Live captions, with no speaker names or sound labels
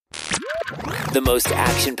The most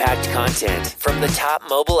action-packed content from the top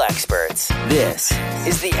mobile experts. This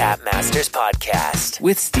is the App Masters Podcast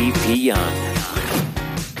with Steve P. Young.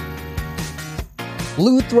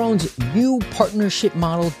 Blue Throne's new partnership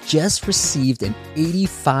model just received an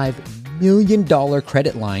 $85 million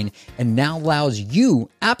credit line and now allows you,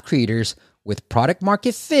 app creators, with product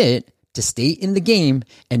market fit to stay in the game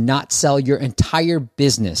and not sell your entire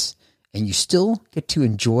business. And you still get to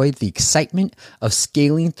enjoy the excitement of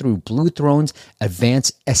scaling through Blue Throne's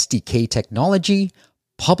advanced SDK technology,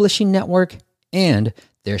 publishing network, and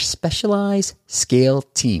their specialized scale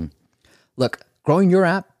team. Look, growing your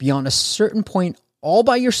app beyond a certain point all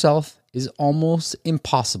by yourself is almost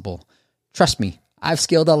impossible. Trust me, I've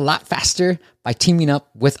scaled a lot faster by teaming up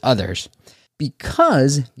with others.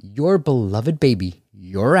 Because your beloved baby,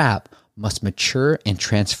 your app, must mature and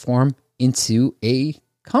transform into a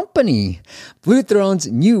company. Blue Throne's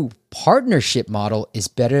new partnership model is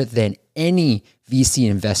better than any VC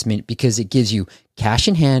investment because it gives you cash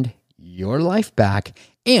in hand, your life back,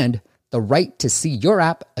 and the right to see your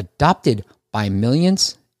app adopted by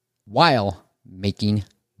millions while making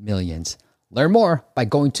millions. Learn more by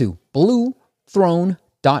going to bluethrone.io.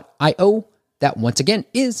 That once again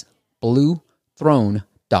is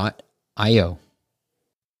bluethrone.io.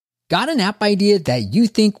 Got an app idea that you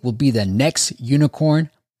think will be the next unicorn,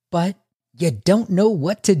 but you don't know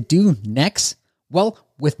what to do next? Well,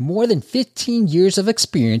 with more than 15 years of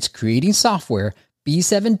experience creating software,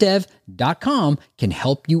 B7dev.com can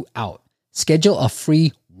help you out. Schedule a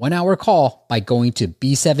free 1-hour call by going to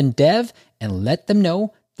B7dev and let them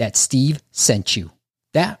know that Steve sent you.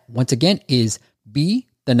 That, once again, is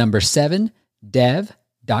B7dev.com.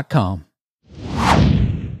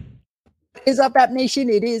 What is up, App Nation?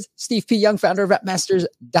 It is Steve P. Young, founder of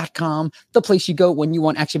AppMasters.com, the place you go when you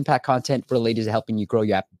want action-packed content related to helping you grow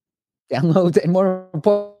your app downloads and more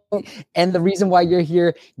importantly, and the reason why you're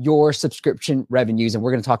here, your subscription revenues. And we're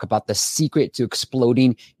going to talk about the secret to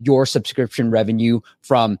exploding your subscription revenue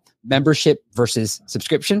from membership versus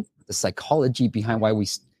subscription, the psychology behind why we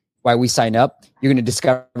sign up. You're going to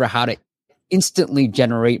discover how to instantly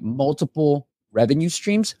generate multiple revenue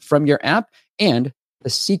streams from your app, and the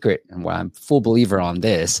secret, and why I'm a full believer on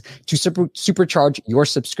this, to supercharge your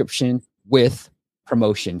subscription with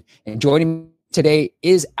promotion. And joining me today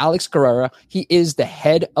is Alex Guerrera. He is the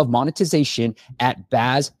head of monetization at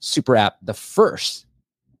Baz Super App, the first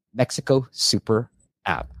Mexico super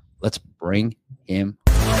app. Let's bring him.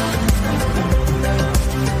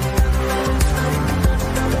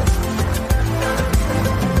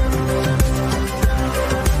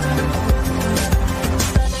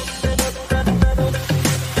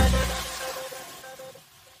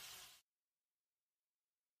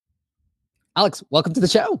 Alex, welcome to the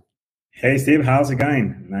show. Hey, Steve, how's it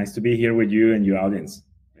going? Nice to be here with you and your audience.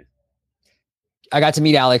 I got to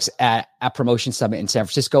meet Alex at Promotion Summit in San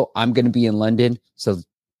Francisco. I'm going to be in London, so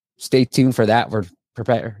stay tuned for that. We're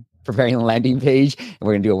preparing a landing page, and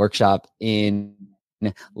we're going to do a workshop in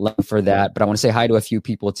London for that. But I want to say hi to a few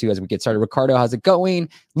people, too, as we get started. Ricardo, how's it going?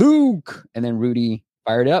 Luke, and then Rudy.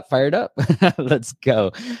 Fired up. Let's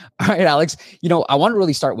go. All right, Alex, I want to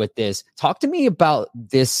really start with this. Talk to me about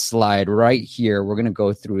this slide right here. We're going to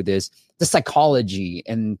go through this, the psychology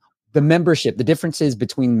and the membership, the differences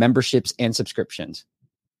between memberships and subscriptions.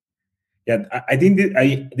 Yeah, I think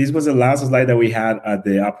this was the last slide that we had at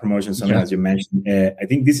the App Promotion Summit, as you mentioned. I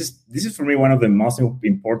think this is for me one of the most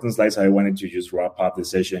important slides. I wanted to just wrap up the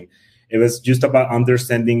session. It was just about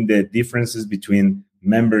understanding the differences between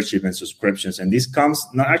membership and subscriptions. And this comes,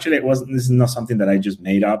 this is not something that I just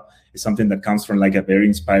made up. It's something that comes from like a very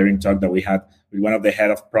inspiring talk that we had with one of the head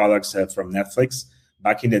of products from Netflix.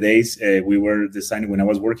 Back in the days, we were designing, when I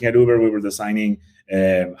was working at Uber, we were designing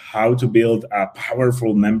how to build a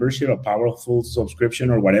powerful membership, a powerful subscription,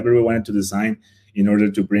 or whatever we wanted to design in order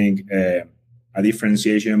to bring a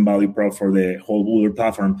differentiation value prop for the whole Uber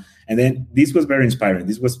platform. And then this was very inspiring.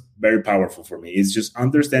 This was very powerful for me. It's just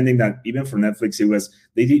understanding that even for Netflix, it was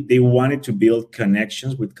they wanted to build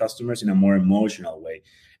connections with customers in a more emotional way.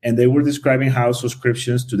 And they were describing how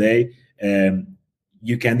subscriptions today,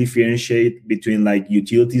 you can differentiate between like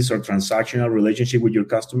utilities or transactional relationship with your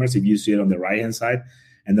customers if you see it on the right-hand side.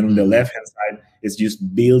 And then on the left-hand side, it's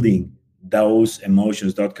just building those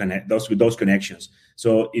emotions, those connections.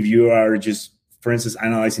 So if you are just, for instance,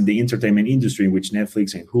 analyzing the entertainment industry, which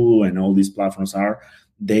Netflix and Hulu and all these platforms are,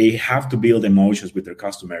 they have to build emotions with their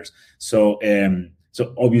customers. So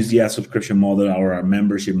obviously a subscription model or a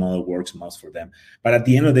membership model works most for them. But at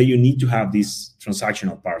the end of the day, you need to have this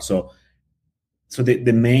transactional part. So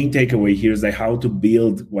the main takeaway here is like how to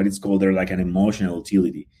build what is called there like an emotional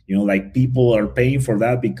utility. Like people are paying for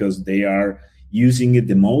that because they are using it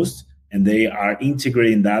the most, and they are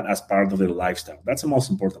integrating that as part of their lifestyle. That's the most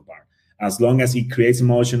important part. As long as it creates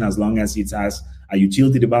emotion, as long as it has a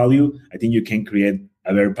utility to value, I think you can create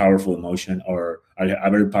a very powerful emotion or a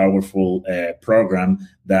very powerful program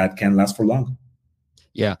that can last for long.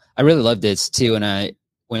 Yeah, I really love this too. And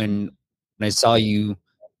when I saw you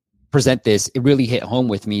present this, it really hit home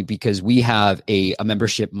with me because we have a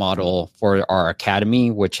membership model for our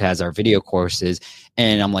academy, which has our video courses.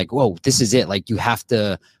 And I'm like, whoa, this is it. Like, you have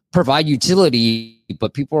to provide utility,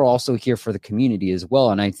 but people are also here for the community as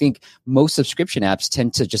well. And I think most subscription apps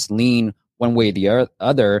tend to just lean one way or the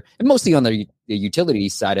other, and mostly on the utility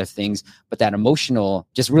side of things, but that emotional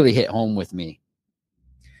just really hit home with me.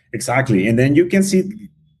 Exactly. And then you can see,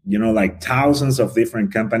 like thousands of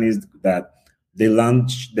different companies that they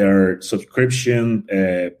launch their subscription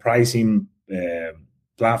pricing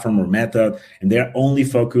platform or method, and they're only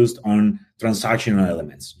focused on transactional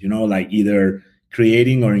elements, like either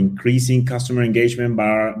creating or increasing customer engagement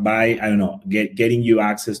by I don't know, getting you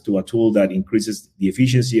access to a tool that increases the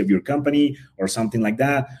efficiency of your company or something like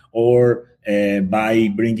that, or by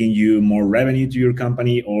bringing you more revenue to your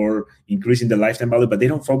company or increasing the lifetime value. But they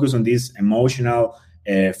don't focus on these emotional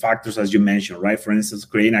factors, as you mentioned, right? For instance,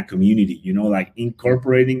 creating a community, like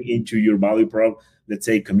incorporating into your value prop, let's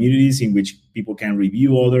say, communities in which people can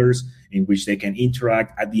review others, in which they can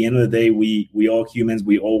interact. At the end of the day, we all humans,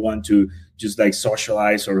 we all want to just like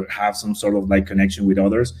socialize or have some sort of like connection with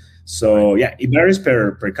others. So yeah, it varies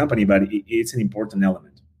per company, but it's an important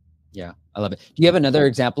element. Yeah, I love it. Do you have another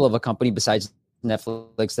example of a company besides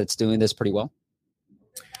Netflix that's doing this pretty well?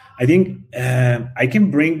 I think I can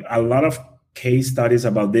bring a lot of case studies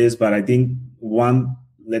about this, but I think one,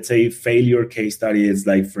 let's say, failure case study is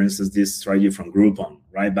like, for instance, this strategy from Groupon,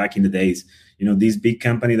 right? Back in the days, this big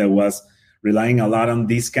company that was relying a lot on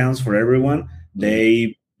discounts for everyone.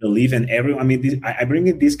 They believe in everyone. I mean, I bring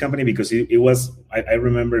in this company because it was, I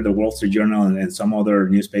remember the Wall Street Journal and some other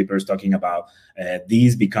newspapers talking about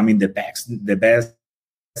these becoming the best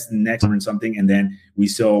next or something. And then we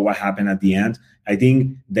saw what happened at the end. I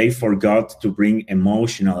think they forgot to bring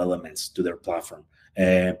emotional elements to their platform.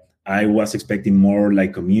 I was expecting more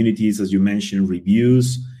like communities, as you mentioned,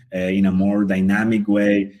 reviews in a more dynamic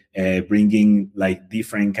way, bringing like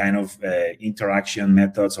different kind of interaction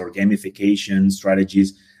methods or gamification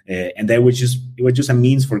strategies. And it was just a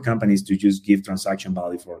means for companies to just give transaction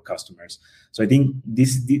value for customers. So I think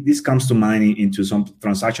this comes to mind into some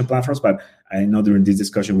transaction platforms, but I know during this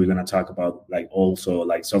discussion we're going to talk about like also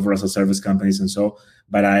like software as a service companies and so.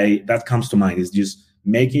 But that comes to mind is just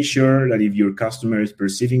making sure that if your customer is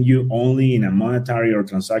perceiving you only in a monetary or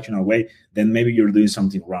transactional way, then maybe you're doing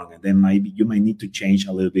something wrong, and then you might need to change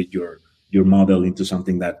a little bit your model into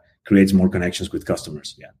something that creates more connections with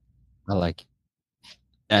customers. Yeah, I like.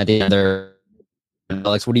 The other,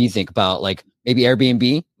 Alex, what do you think about like maybe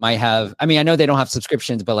Airbnb might have? I mean, I know they don't have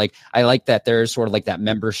subscriptions, but like I like that there's sort of like that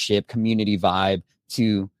membership community vibe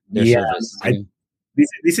to their service.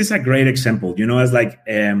 This is a great example. As like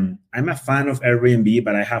I'm a fan of Airbnb,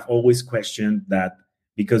 but I have always questioned that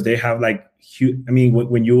because they have like huge. I mean,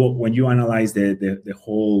 when you analyze the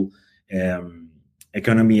whole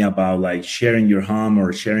economy about like sharing your home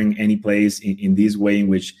or sharing any place in this way, in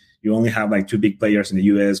which you only have like two big players in the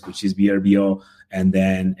US, which is VRBO and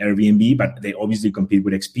then Airbnb, but they obviously compete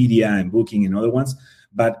with Expedia and Booking and other ones.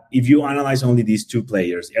 But if you analyze only these two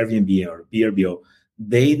players, Airbnb or VRBO,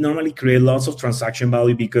 they normally create lots of transaction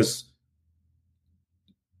value because,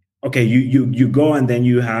 okay, you go and then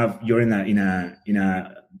you're in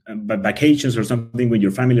a vacations or something with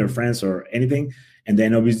your family or friends or anything, and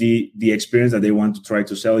then obviously the experience that they want to try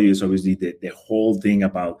to sell you is obviously the whole thing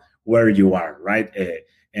about where you are, right?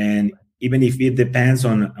 And even if it depends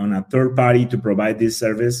on a third party to provide this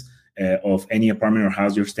service of any apartment or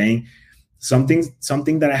house you're staying,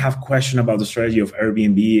 something that I have questioned about the strategy of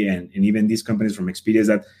Airbnb and even these companies from Expedia is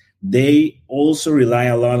that they also rely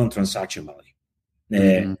a lot on transaction value.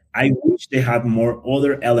 I wish they had more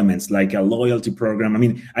other elements like a loyalty program. I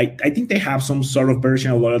mean, I think they have some sort of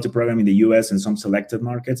version of loyalty program in the US and some selected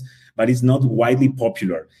markets, but it's not widely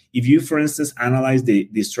popular. If you, for instance, analyze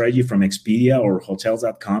the strategy from Expedia or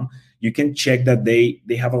Hotels.com, you can check that they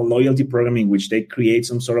have a loyalty program in which they create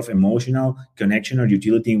some sort of emotional connection or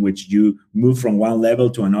utility in which you move from one level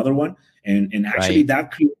to another one. And actually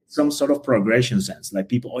that creates some sort of progression sense. Like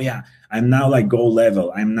people, oh yeah, I'm now like gold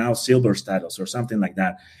level, I'm now silver status or something like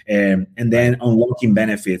that. And then unlocking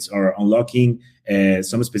benefits or unlocking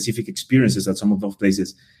some specific experiences at some of those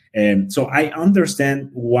places. So I understand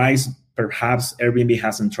why perhaps Airbnb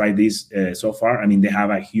hasn't tried this so far. I mean, they have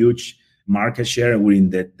a huge market share within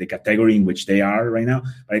the category in which they are right now.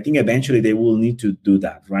 But I think eventually they will need to do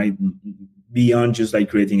that, right? Beyond just like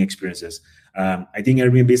creating experiences. I think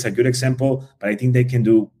Airbnb is a good example, but I think they can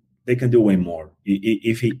do way more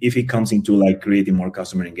if it comes into like creating more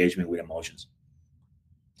customer engagement with emotions.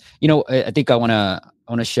 I think I want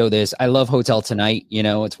to show this. I love Hotel Tonight.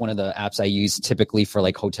 It's one of the apps I use typically for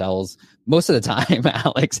like hotels most of the time,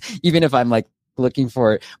 Alex, even if I'm like looking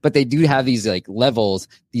for it. But they do have these like levels,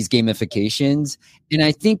 these gamifications. And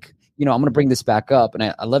I think, I'm going to bring this back up. And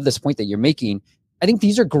I love this point that you're making. I think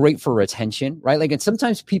these are great for retention, right? Like, and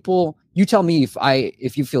sometimes people, you tell me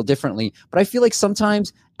if you feel differently, but I feel like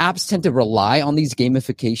sometimes apps tend to rely on these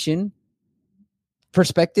gamification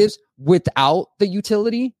perspectives without the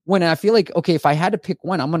utility, when I feel like, okay, if I had to pick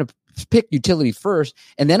one, I'm going to pick utility first,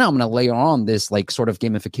 and then I'm going to layer on this like sort of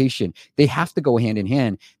gamification. They have to go hand in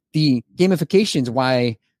hand. The gamification is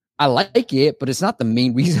why I like it, but it's not the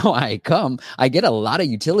main reason why I come. I get a lot of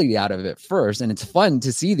utility out of it first, and it's fun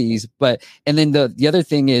to see these. And then the other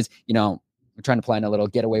thing is, I'm trying to plan a little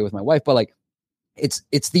getaway with my wife, but like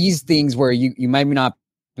it's these things where you might not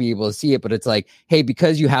be able to see it, but it's like, hey,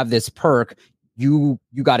 because you have this perk, you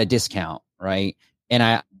got a discount, right? And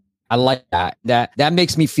I like that. That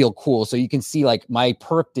makes me feel cool. So you can see like my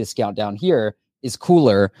perk discount down here is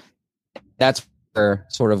cooler. That's where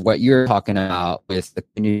sort of what you're talking about with the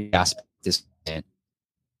community aspect.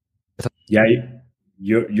 Yeah,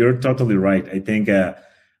 you're totally right. I think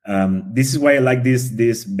this is why I like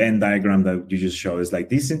this Venn diagram that you just showed. It's like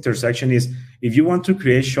this intersection is, if you want to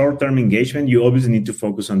create short-term engagement, you obviously need to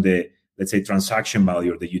focus on the, let's say, transaction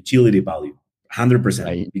value or the utility value. 100%,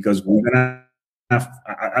 right. Because we're gonna have,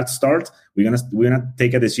 at start we're gonna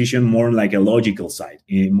take a decision more like a logical side,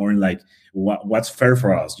 more like what's fair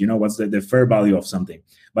for us, what's the fair value of something.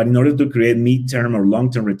 But in order to create mid-term or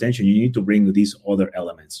long-term retention, you need to bring these other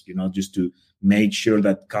elements, just to make sure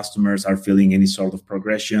that customers are feeling any sort of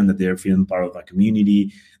progression, that they're feeling part of a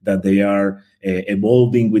community, that they are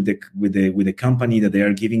evolving with the company, that they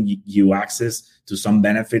are giving you access to some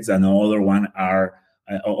benefits that no other one are.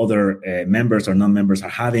 Other members or non-members are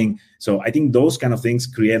having. So I think those kind of things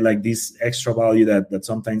create like this extra value that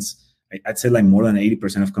sometimes I'd say like more than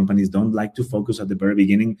 80% of companies don't like to focus at the very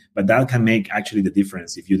beginning, but that can make actually the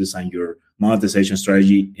difference if you design your monetization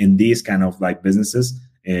strategy in these kind of like businesses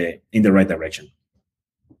in the right direction.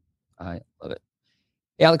 I love it.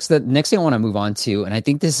 Alex, the next thing I want to move on to, and I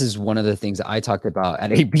think this is one of the things that I talked about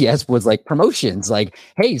at ABS, was like promotions. Like,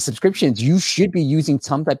 hey, subscriptions, you should be using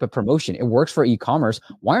some type of promotion. It works for e-commerce.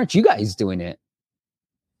 Why aren't you guys doing it?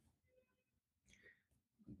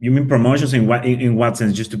 You mean promotions in what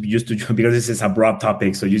sense? Just to because this is a broad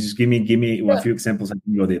topic, so you just give me a few examples. I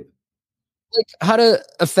can go deep. Like how to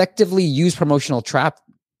effectively use promotional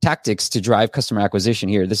tactics to drive customer acquisition.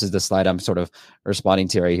 Here, this is the slide I'm sort of responding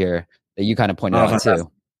to right here that you kind of pointed out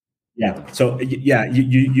too. Yeah. So yeah, you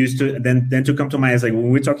used to then to come to mind is like when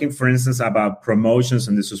we're talking, for instance, about promotions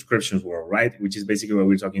in the subscriptions world, right? Which is basically what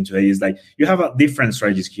we're talking today. Is like you have different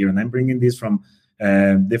strategies here, and I'm bringing this from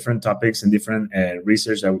different topics and different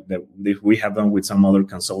research that we have done with some other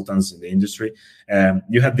consultants in the industry.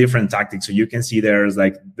 You have different tactics, so you can see there's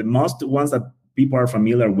like the most ones that people are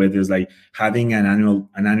familiar with is like having an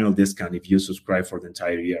annual discount if you subscribe for the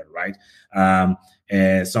entire year, right?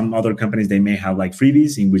 Some other companies, they may have like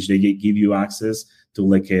freebies in which they give you access to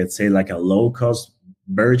like say like a low cost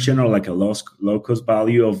version or like a low cost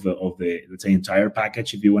value of the let's say entire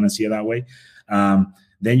package, if you want to see it that way.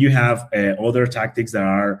 Then you have other tactics that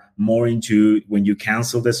are more into when you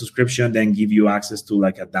cancel the subscription, then give you access to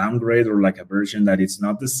like a downgrade or like a version that it's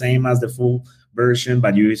not the same as the full version,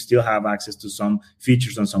 but you still have access to some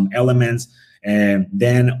features and some elements. And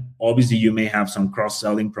then obviously you may have some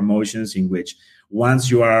cross-selling promotions in which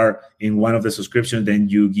once you are in one of the subscriptions, then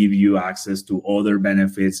give you access to other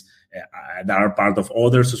benefits that are part of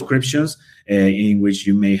other subscriptions, in which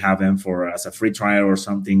you may have them as a free trial or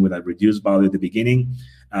something with a reduced value at the beginning.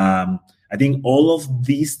 I think all of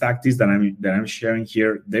these tactics that I'm sharing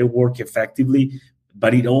here, they work effectively,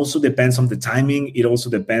 but it also depends on the timing. It also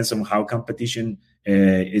depends on how competition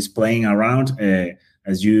is playing around.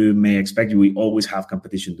 As you may expect, we always have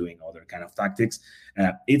competition doing other kind of tactics.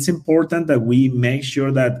 It's important that we make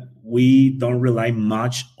sure that we don't rely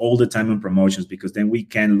much all the time on promotions, because then we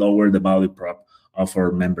can lower the value prop of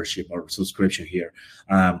our membership or subscription here.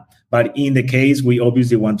 But in the case, we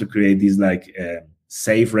obviously want to create these like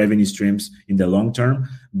safe revenue streams in the long term.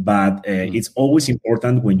 But it's always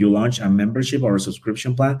important when you launch a membership or a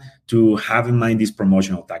subscription plan to have in mind these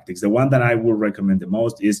promotional tactics. The one that I would recommend the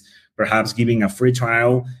most is perhaps giving a free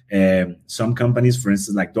trial. Some companies, for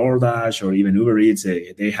instance, like DoorDash or even Uber Eats,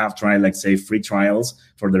 they have tried, like, say, free trials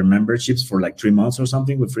for their memberships for like 3 months or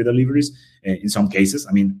something with free deliveries. In some cases,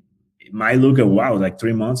 I mean, it might look at, wow, like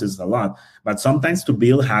 3 months is a lot, but sometimes to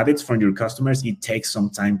build habits from your customers, it takes some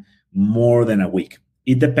time, more than a week.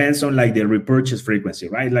 It depends on like the repurchase frequency,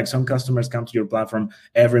 right? Like some customers come to your platform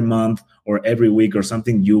every month or every week or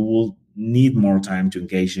something. You will need more time to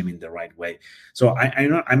engage them in the right way. So I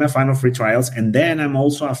know I'm a fan of free trials. And then I'm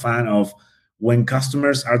also a fan of when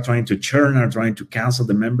customers are trying to churn or trying to cancel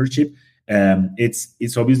the membership.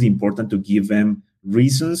 It's obviously important to give them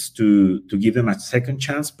reasons to give them a second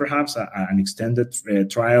chance, perhaps an extended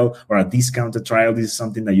trial or a discounted trial. This is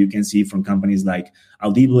something that you can see from companies like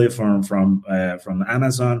Audible, from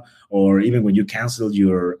Amazon, or even when you cancel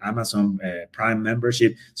your Amazon Prime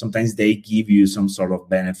membership, sometimes they give you some sort of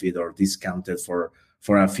benefit or discounted for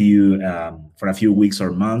a few weeks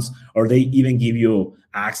or months, or they even give you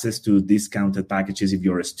access to discounted packages if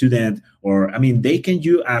you're a student, or I mean, they can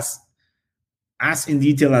do as in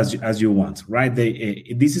detail as you want, right?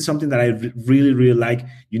 This is something that I really, really like.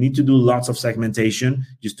 You need to do lots of segmentation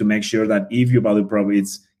just to make sure that if your value prop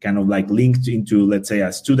is kind of like linked into, let's say,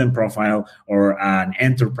 a student profile or an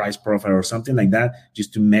enterprise profile or something like that,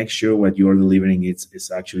 just to make sure what you're delivering is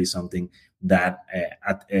actually something that,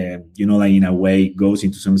 like in a way goes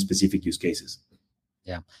into some specific use cases.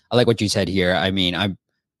 Yeah. I like what you said here. I mean,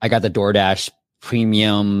 I got the DoorDash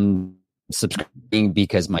premium subscribing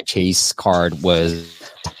because my Chase card was,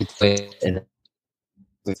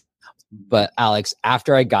 but Alex,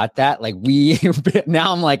 after I got that, like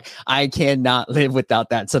now I'm like, I cannot live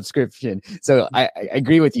without that subscription. So I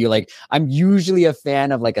agree with you. Like, I'm usually a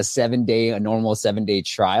fan of like a normal 7-day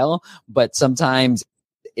trial, but sometimes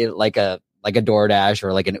it like a DoorDash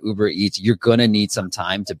or like an Uber Eats, you're going to need some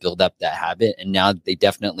time to build up that habit. And now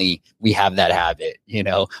we have that habit.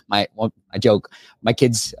 I joke, my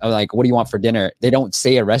kids are like, what do you want for dinner? They don't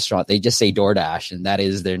say a restaurant. They just say DoorDash. And that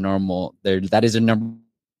is their number.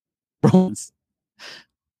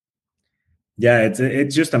 Yeah,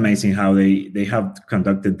 it's just amazing how they have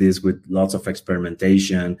conducted this with lots of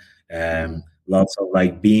experimentation, lots of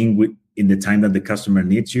like being in the time that the customer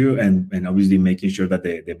needs you, and obviously making sure that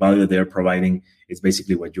the value that they're providing is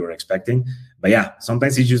basically what you're expecting. But yeah,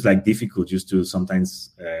 sometimes it's just like difficult just to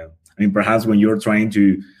sometimes, perhaps when you're trying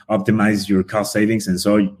to optimize your cost savings, and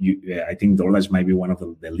so I think DoorDash might be one of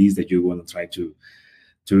the least that you want to try to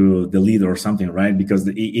delete or something, right? Because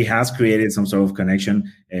it has created some sort of connection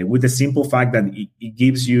with the simple fact that it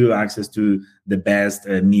gives you access to the best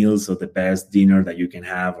meals or the best dinner that you can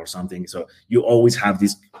have or something. So you always have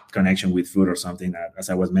this connection with food or something, as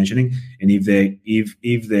I was mentioning. And if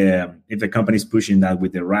the company is pushing that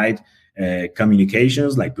with the right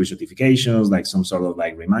communications, like push notifications, like some sort of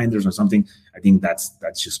like reminders or something, I think that's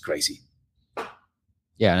just crazy.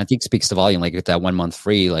 Yeah, and I think it speaks to volume. Like with that 1 month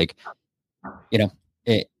free, like,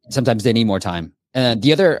 sometimes they need more time. And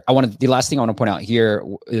the last thing I want to point out here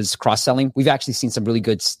is cross-selling. We've actually seen some really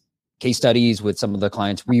good case studies with some of the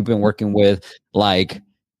clients we've been working with, like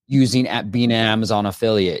being an Amazon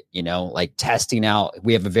affiliate, like testing out.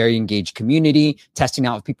 We have a very engaged community, testing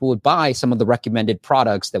out if people would buy some of the recommended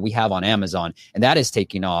products that we have on Amazon, and that is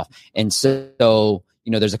taking off. And so,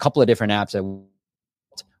 there's a couple of different apps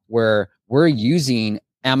where we're using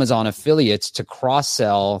Amazon affiliates to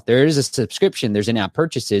cross-sell. There is a subscription, there's in-app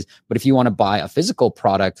purchases, but if you want to buy a physical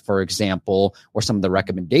product, for example, or some of the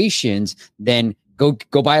recommendations, then go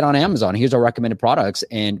buy it on Amazon. Here's our recommended products.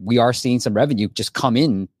 And we are seeing some revenue just come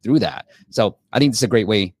in through that. So I think this is a great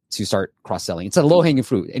way to start cross-selling. It's a low-hanging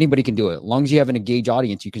fruit. Anybody can do it. As long as you have an engaged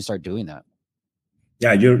audience, you can start doing that.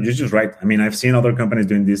 Yeah, you're just right. I've seen other companies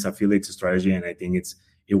doing this affiliate strategy, and I think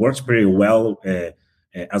it works pretty well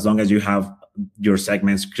as long as you have your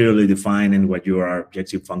segments clearly defined and what your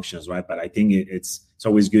objective functions, right? But I think it's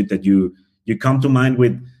always good that you come to mind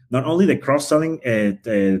with not only the cross-selling,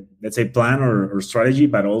 let's say, plan or strategy,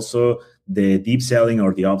 but also the deep selling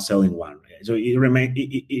or the upselling one. So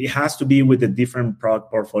it has to be with the different product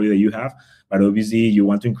portfolio that you have, but obviously you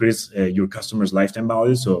want to increase your customers' lifetime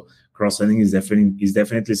value. So cross-selling is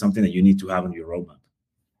definitely something that you need to have on your roadmap.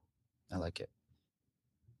 I like it.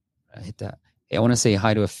 I hit that. Hey, I want to say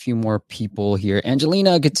hi to a few more people here.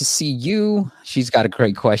 Angelina, good to see you. She's got a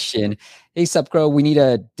great question. Hey, Supgrow, we need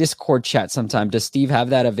a Discord chat sometime. Does Steve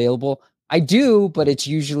have that available? I do, but it's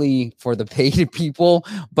usually for the paid people.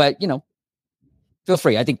 But, feel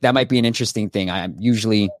free. I think that might be an interesting thing. I'm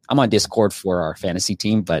on Discord for our fantasy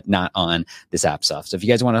team, but not on this app stuff. So if you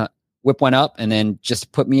guys want to whip one up and then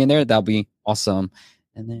just put me in there, that'll be awesome.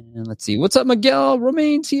 And then let's see. What's up, Miguel?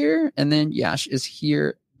 Romain's here. And then Yash is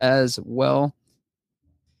here as well.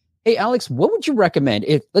 Hey, Alex, what would you recommend?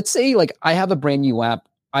 If, let's say, like, I have a brand new app,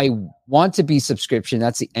 I want to be subscription,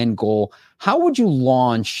 that's the end goal. How would you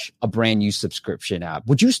launch a brand new subscription app?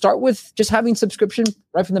 Would you start with just having subscription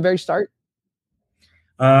right from the very start?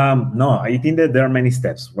 No, I think that there are many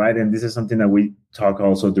steps, right? And this is something that we talk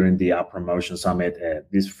also during the App Promotion Summit,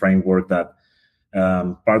 this framework that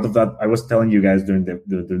part of that I was telling you guys during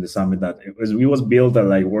the summit that it was built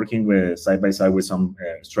like working with side by side with some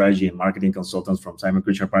strategy and marketing consultants from Simon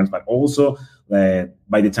Kucher Partners, but also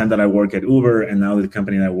by the time that I work at Uber and now the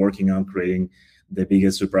company that I'm working on creating the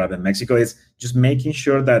biggest super app in Mexico, is just making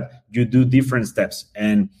sure that you do different steps.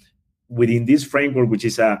 And within this framework, which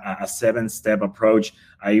is a 7-step approach,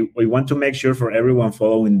 I want to make sure for everyone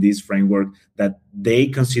following this framework that they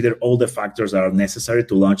consider all the factors that are necessary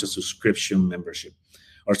to launch a subscription membership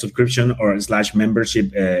or subscription or /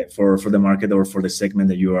 membership for the market or for the segment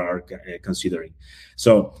that you are considering.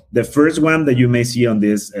 So the first one that you may see on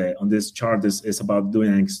this chart is about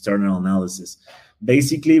doing an external analysis.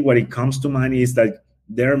 Basically, what it comes to mind is that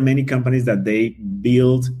there are many companies that they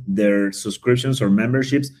build their subscriptions or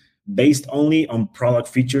memberships based only on product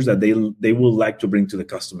features that they would like to bring to the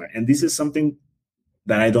customer. And this is something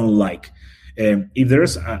that I don't like. If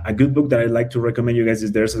there's a good book that I'd like to recommend you guys,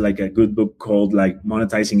 is there's like a good book called like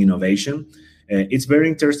Monetizing Innovation. It's a very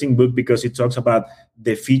interesting book because it talks about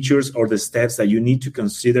the features or the steps that you need to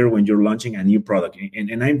consider when you're launching a new product.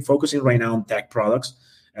 And I'm focusing right now on tech products,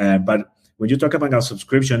 but when you talk about a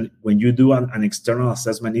subscription, when you do an external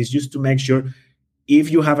assessment, it's just to make sure if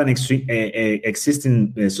you have an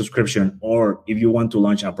existing subscription, or if you want to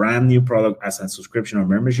launch a brand new product as a subscription or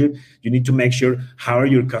membership, you need to make sure how are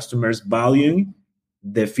your customers valuing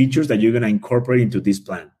the features that you're going to incorporate into this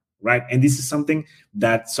plan, right? And this is something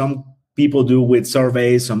that some people do with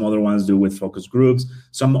surveys, some other ones do with focus groups,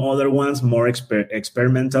 some other ones more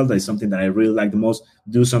experimental. That is something that I really like the most.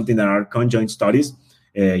 Do something that are conjoint studies.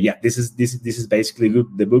 This is basically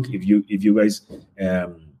the book. If you guys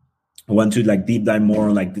want to like deep dive more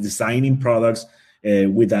on like the designing products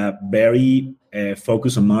with a very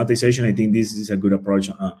focus on monetization, I think this is a good approach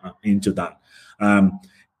into that.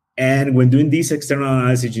 And when doing this external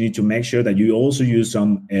analysis, you need to make sure that you also use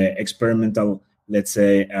some experimental, let's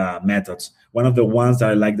say, methods. One of the ones that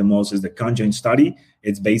I like the most is the conjoint study.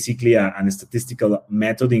 It's basically a statistical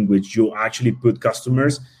method in which you actually put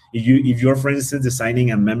customers. If you're, for instance,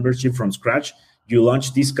 designing a membership from scratch, you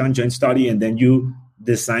launch this conjoint study and then you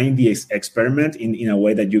design the experiment in a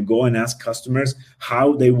way that you go and ask customers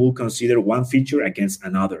how they will consider one feature against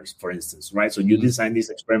another, for instance, right? So you design this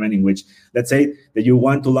experiment in which, let's say that you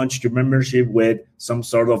want to launch your membership with some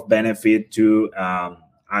sort of benefit to,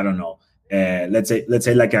 I don't know, let's say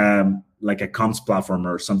like a comms platform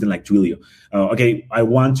or something like Twilio. Okay, I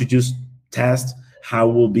want to just test how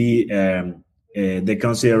will be the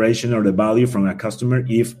consideration or the value from a customer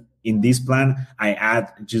if in this plan I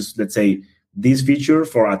add just, let's say, this feature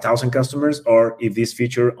for 1,000 customers, or if this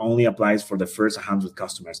feature only applies for the first 100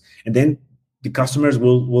 customers. And then the customers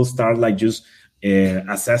will start like just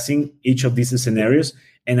assessing each of these scenarios.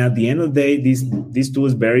 And at the end of the day, this tool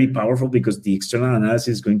is very powerful because the external analysis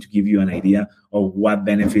is going to give you an idea of what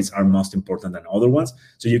benefits are most important than other ones.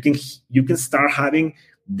 So you can start having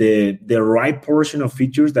the right portion of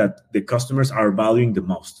features that the customers are valuing the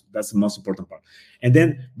most. That's the most important part. And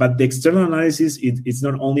then, but the external analysis, it's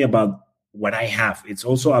not only about what I have, it's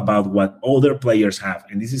also about what other players have.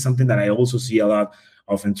 And this is something that I also see a lot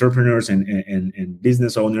of entrepreneurs and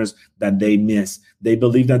business owners that they miss. They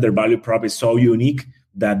believe that their value prop is so unique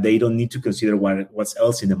that they don't need to consider what's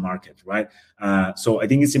else in the market, right? So I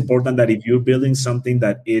think it's important that if you're building something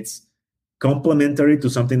that it's complementary to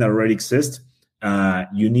something that already exists,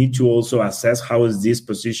 you need to also assess how is this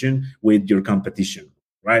position with your competition,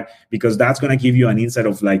 right? Because that's going to give you an insight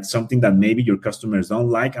of like something that maybe your customers don't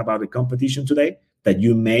like about the competition today that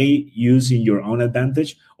you may use in your own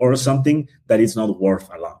advantage, or something that is not worth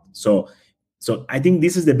a lot. So I think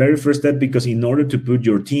this is the very first step, because in order to put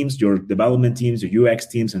your teams, your development teams, your UX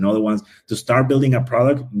teams and other ones to start building a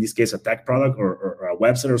product, in this case, a tech product or a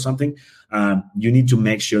website or something, you need to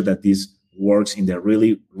make sure that this works in the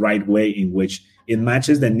really right way in which it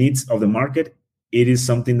matches the needs of the market. It is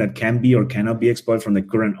something that can be or cannot be exploited from the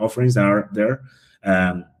current offerings that are there.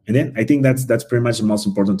 And then I think that's pretty much the most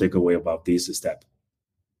important takeaway about this step.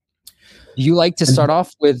 Do you like to start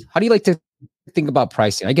off with, how do you like to think about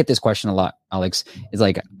pricing? I get this question a lot, Alex. It's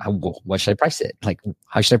like, what should I price it? Like,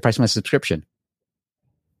 how should I price my subscription?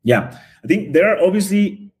 Yeah, I think there are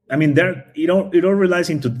obviously, it all relies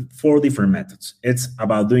into 4 different methods. It's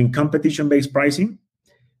about doing competition-based pricing.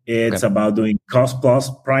 It's about doing cost plus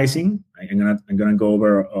pricing. I'm gonna go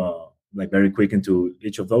over very quick into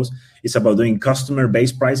each of those. It's about doing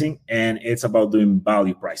customer-based pricing, and it's about doing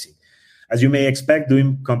value pricing. As you may expect,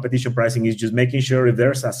 doing competition pricing is just making sure if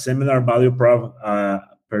there's a similar value prop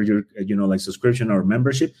per your, like subscription or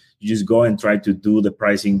membership, you just go and try to do the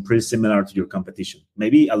pricing pretty similar to your competition,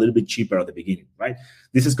 maybe a little bit cheaper at the beginning, right?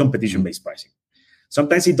 This is competition-based pricing.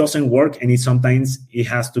 Sometimes it doesn't work, and sometimes it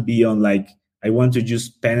has to be on I want to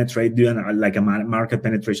just penetrate, do a market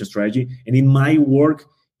penetration strategy, and it might work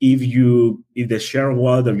if the share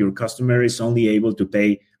wallet of your customer is only able to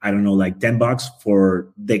pay, I don't know, like $10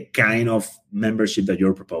 for the kind of membership that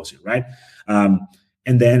you're proposing, right?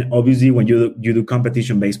 And then obviously when you do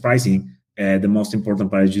competition-based pricing, the most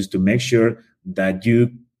important part is just to make sure that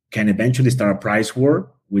you can eventually start a price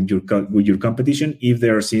war with your competition if they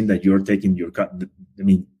are seeing that you're taking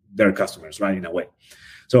their customers, right, in a way.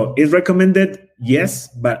 So it's recommended, yes,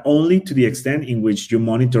 but only to the extent in which you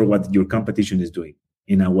monitor what your competition is doing,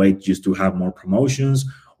 in a way just to have more promotions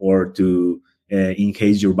or to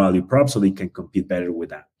enhance your value prop so they can compete better with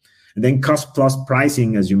that. And then cost plus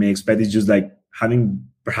pricing, as you may expect, is just like having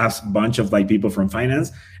perhaps a bunch of people from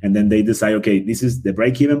finance, and then they decide, okay, this is the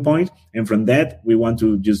break-even point, and from that we want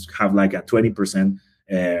to just have a 20%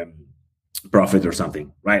 profit or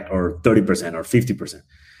something, right? Or 30% or 50%.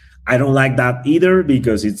 I don't like that either,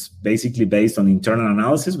 because it's basically based on internal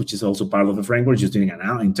analysis, which is also part of the framework, just doing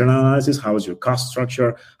internal analysis. How is your cost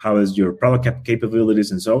structure? How is your product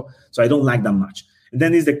capabilities? And so I don't like that much. And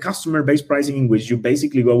then is the customer-based pricing, in which you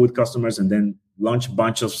basically go with customers and then launch a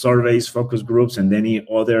bunch of surveys, focus groups, and any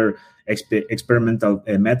other experimental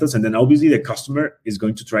methods. And then obviously the customer is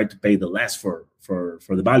going to try to pay the less for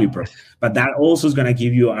the value prop. But that also is going to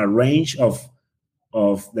give you a range of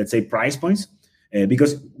let's say, price points.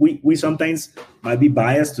 Because we sometimes might be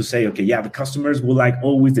biased to say, okay, yeah, the customers will like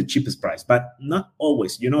always the cheapest price, but not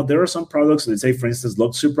always. There are some products, let's say, for instance,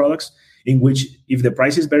 luxury products, in which if the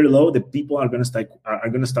price is very low, the people are going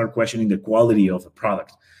to start questioning the quality of the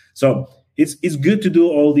product. So it's good to do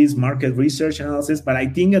all these market research analysis, but I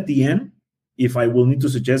think at the end, if I will need to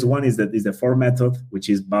suggest one, is the 4 method, which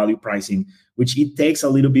is value pricing, which it takes a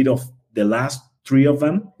little bit of the last 3 of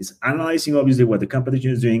them. Is analyzing obviously what the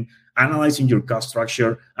competition is doing, analyzing your cost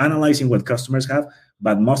structure, analyzing what customers have,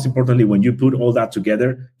 but most importantly, when you put all that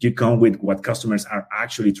together, you come with what customers are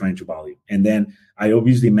actually trying to value. And then I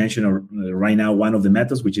obviously mentioned right now one of the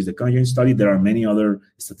methods, which is the conjoint study. There are many other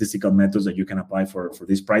statistical methods that you can apply for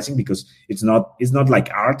this pricing, because it's not like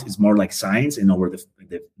art, it's more like science. And over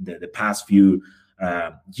the past few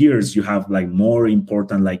years, you have more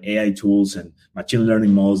important AI tools and machine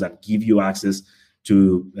learning models that give you access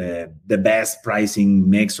to the best pricing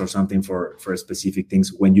mix or something for specific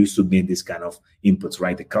things when you submit this kind of inputs,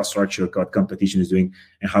 right? The cost structure, what competition is doing,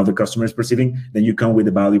 and how the customer is perceiving. Then you come with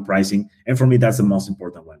the value pricing. And for me, that's the most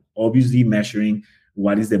important one. Obviously, measuring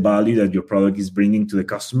what is the value that your product is bringing to the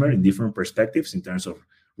customer in different perspectives, in terms of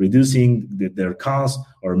reducing their costs,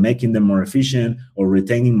 or making them more efficient, or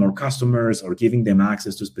retaining more customers, or giving them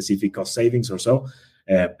access to specific cost savings or so.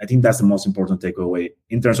 I think that's the most important takeaway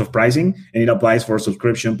in terms of pricing, and it applies for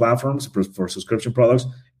subscription platforms, for subscription products,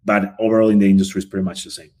 but overall in the industry is pretty much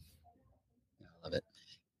the same. I love it.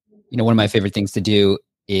 One of my favorite things to do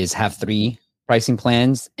is have 3 pricing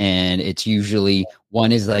plans, and it's usually,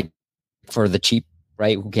 one is for the cheap,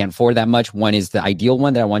 right, who can't afford that much. One is the ideal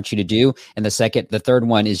one that I want you to do, and the third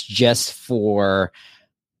one is just for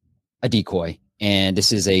a decoy. And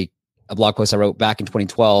this is a blog post I wrote back in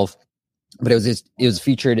 2012. But it was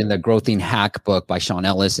featured in the Growthing Hack book by Sean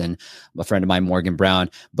Ellis and a friend of mine, Morgan Brown.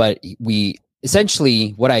 But we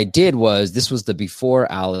essentially, what I did was, this was the before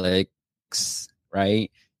Alex, right?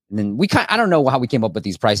 And then I don't know how we came up with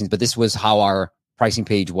these pricings, but this was how our pricing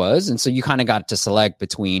page was. And so you kind of got to select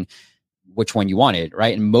between which one you wanted,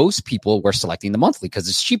 right? And most people were selecting the monthly because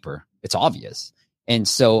it's cheaper. It's obvious. And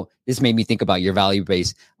so this made me think about your value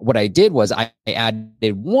base. What I did was I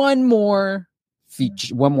added one more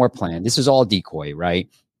feature, one more plan. This is all decoy, right?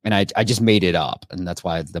 And I just made it up. And that's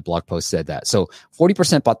why the blog post said that. So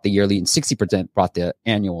 40% bought the yearly and 60% bought the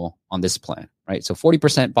annual on this plan, right? So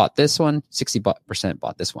 40% bought this one, 60%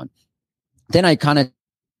 bought this one. Then I kind of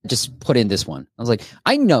just put in this one. I was like,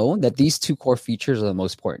 I know that these 2 core features are the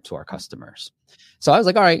most important to our customers. So I was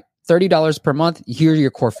like, all right, $30 per month. Here are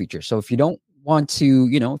your core features. So if you don't want to,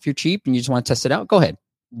 if you're cheap and you just want to test it out, go ahead.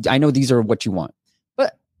 I know these are what you want.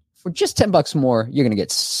 But for just $10 more, you're going to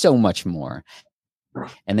get so much more.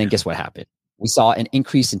 And then guess what happened? We saw an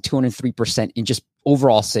increase in 203% in just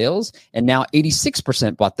overall sales. And now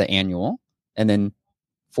 86% bought the annual. And then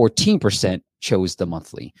 14% chose the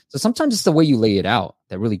monthly. So sometimes it's the way you lay it out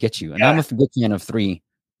that really gets you. And I'm a big fan of three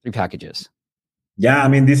packages. Yeah, I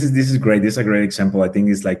mean, this is great. This is a great example. I think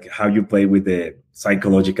it's like how you play with the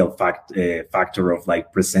psychological factor of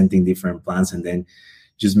like presenting different plans and then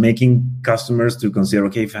just making customers to consider,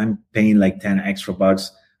 okay, if I'm paying like 10 extra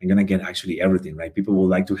bucks, I'm going to get actually everything, right? People would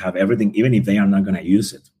like to have everything, even if they are not going to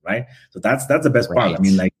use it, right? So that's the best part. I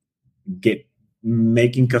mean, like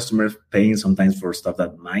making customers paying sometimes for stuff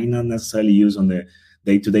that might not necessarily use on the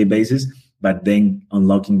day-to-day basis, but then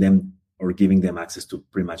unlocking them or giving them access to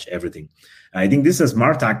pretty much everything. I think this is a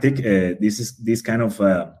smart tactic. This kind of,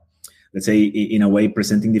 let's say, in a way,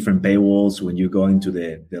 presenting different paywalls when you go into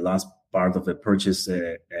the last part of the purchase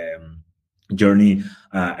journey.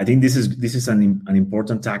 I think this is an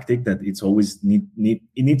important tactic that it's always it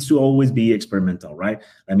needs to always be experimental, right?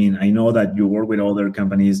 I mean, I know that you work with other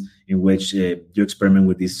companies in which you experiment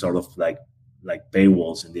with this sort of like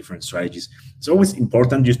paywalls and different strategies. It's always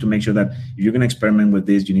important just to make sure that if you're going to experiment with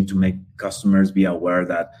this, you need to make customers be aware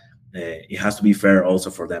that it has to be fair also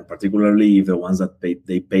for them, particularly if the ones that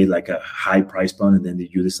they pay like a high price point and then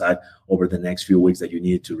you decide over the next few weeks that you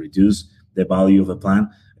need to reduce the value of the plan.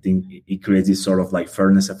 I think it creates this sort of like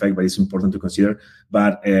fairness effect, but it's important to consider.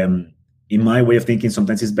 But in my way of thinking,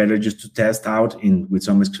 sometimes it's better just to test out with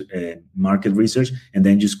some market research and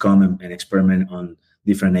then just come and experiment on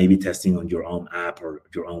different A/B testing on your own app or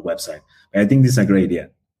your own website. I think this is a great idea.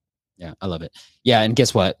 Yeah, I love it. Yeah, and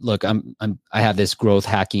guess what? Look, I have this growth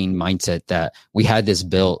hacking mindset that we had this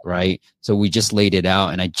built, right? So we just laid it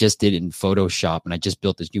out, and I just did it in Photoshop, and I just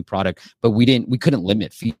built this new product. But we couldn't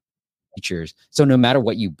limit features. So no matter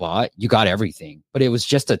what you bought, you got everything. But it was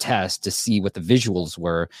just a test to see what the visuals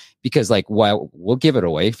were, because like, well, we'll give it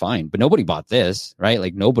away, fine. But nobody bought this, right?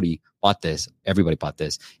 Like nobody bought this. Everybody bought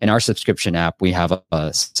this. In our subscription app, we have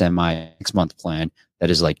a semi 6-month plan that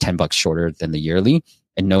is like $10 shorter than the yearly,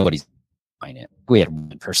 and nobody's buying it. We had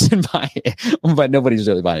one person buy it, but nobody's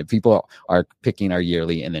really buying it. People are picking our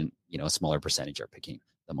yearly, and then a smaller percentage are picking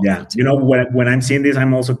the monthly. Yeah, too. When I'm seeing this,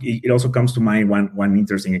 it also comes to mind one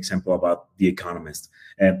interesting example about The Economist.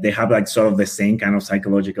 They have like sort of the same kind of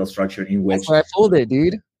psychological structure in which. That's where I pulled it,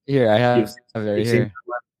 dude. Here I have it right here.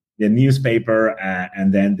 The newspaper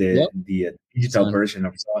and then the digital version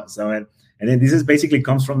of so and then this is basically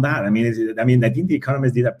comes from that. I mean, I think The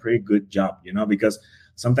Economist did a pretty good job, because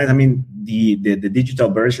sometimes the digital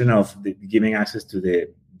version of giving access to the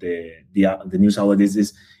news outlets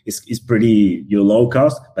is pretty low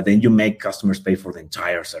cost, but then you make customers pay for the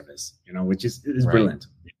entire service, which is right. Brilliant.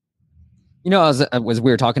 As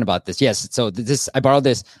we were talking about this, yes. So I borrowed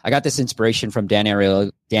this. I got this inspiration from Dan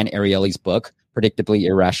Ariely's book, Predictably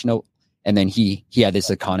Irrational, and then he had this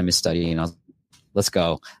economist study, and I was, let's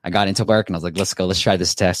go. I got into work and I was like, let's go, let's try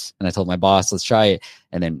this test. And I told my boss, let's try it.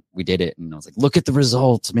 And then we did it. And I was like, look at the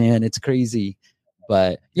results, man. It's crazy.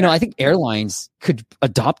 But, I think airlines could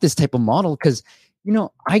adopt this type of model because,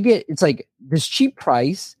 it's like this cheap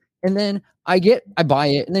price. And then I buy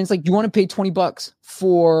it. And then it's like, you want to pay $20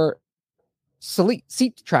 for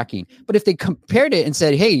seat tracking. But if they compared it and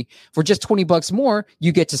said, hey, for just $20 more,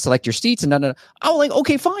 you get to select your seats and I was like,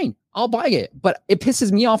 okay, fine, I'll buy it. But it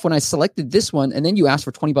pisses me off when I selected this one and then you ask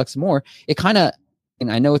for $20 more. It kind of,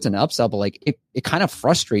 and I know it's an upsell, but like it kind of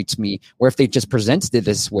frustrates me where if they just presented it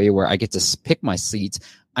this way where I get to pick my seats,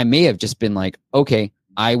 I may have just been like, okay,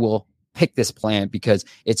 I will pick this plan because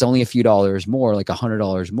it's only a few dollars more, like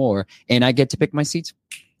 $100 more, and I get to pick my seats.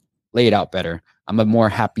 Lay it out better. I'm a more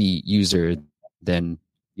happy user than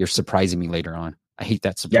you're surprising me later on. I hate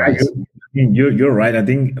that surprise. Yeah, you're right. I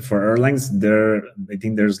think for airlines, I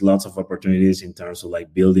think there's lots of opportunities in terms of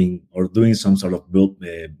like building or doing some sort of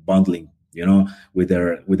bundling, with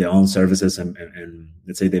their own services and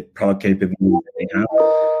let's say the product capability that they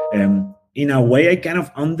have. In a way, I kind of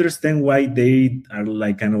understand why they are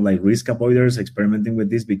like kind of like risk avoiders experimenting with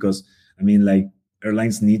this because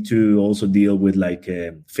airlines need to also deal with like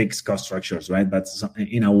fixed cost structures, right? But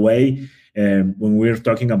in a way, when we're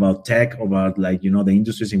talking about tech, about like, the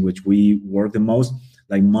industries in which we work the most,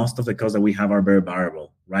 like most of the costs that we have are very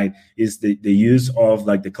variable, right? Is the use of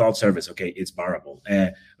like the cloud service. Okay, it's variable.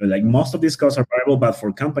 But like most of these costs are variable, but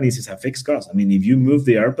for companies, it's a fixed cost. If you move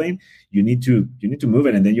the airplane, you need to move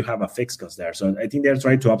it and then you have a fixed cost there. So I think they're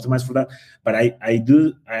trying to optimize for that. But I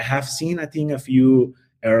have seen, I think, a few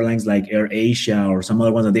airlines like AirAsia or some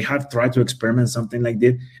other ones that they have tried to experiment something like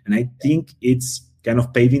this. And I think it's kind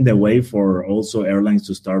of paving the way for also airlines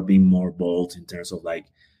to start being more bold in terms of like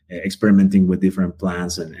experimenting with different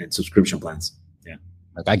plans and subscription plans. Yeah,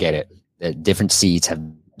 like I get it. The different seats have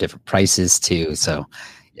different prices too. So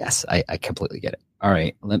yes, I completely get it. All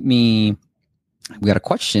right, we got a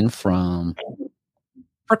question from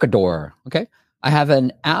Percador. Okay. I have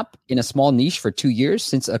an app in a small niche for 2 years.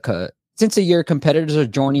 Since a year, competitors are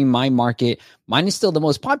joining my market. Mine is still the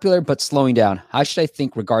most popular, but slowing down. How should I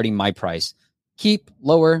think regarding my price? Keep,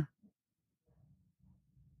 lower?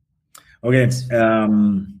 Okay.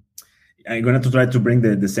 I'm going to try to bring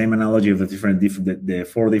the same analogy of the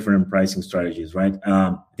 4 different pricing strategies, right?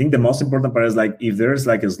 I think the most important part is like, if there's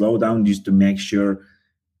like a slowdown, just to make sure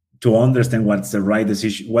to understand what's the right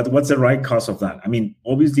decision, what's the right cost of that. I mean,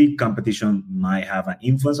 obviously competition might have an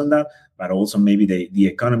influence on that, but also maybe the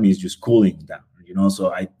economy is just cooling down,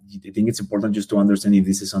 So I think it's important just to understand if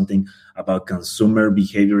this is something about consumer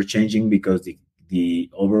behavior changing because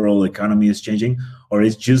the overall economy is changing, or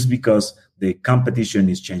it's just because the competition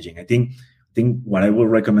is changing. I think what I will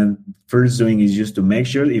recommend first doing is just to make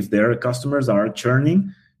sure if their customers are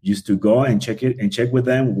churning, just to go and check with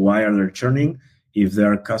them. Why are they churning? If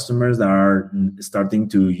there are customers that are starting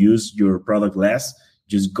to use your product less,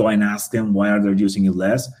 just go and ask them why are they using it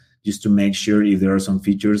less, just to make sure if there are some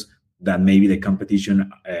features that maybe the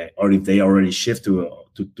competition or if they already shift to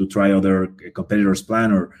try other competitors'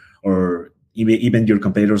 plan, or even your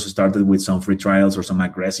competitors started with some free trials or some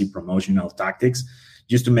aggressive promotional tactics,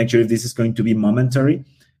 just to make sure if this is going to be momentary.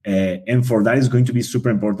 And for that, it's going to be super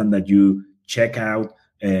important that you check out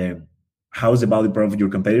how's the value prop of your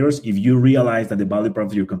competitors. If you realize that the value prop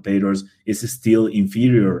of your competitors is still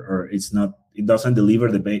inferior, or it doesn't deliver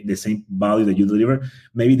the same value that you deliver,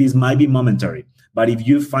 maybe this might be momentary. But if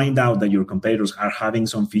you find out that your competitors are having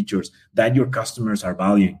some features that your customers are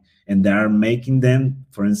valuing, and they are making them,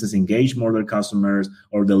 for instance, engage more their customers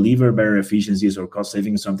or deliver better efficiencies or cost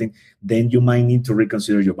savings or something, then you might need to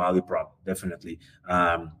reconsider your value prop, definitely.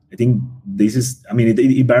 I think this is,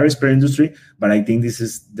 it varies per industry, but I think this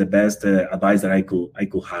is the best advice that I could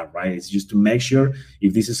have, right? It's just to make sure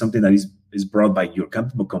if this is something that is brought by your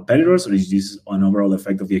competitors, or is this an overall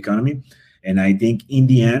effect of the economy. And I think in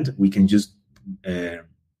the end, we can just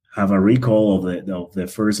have a recall of the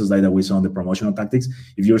first slide that we saw on the promotional tactics.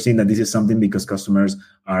 If you're seeing that this is something because customers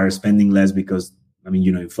are spending less because,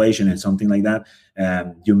 inflation and something like that,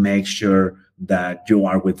 you make sure that you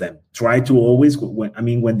are with them. Try to always,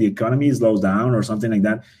 when the economy slows down or something like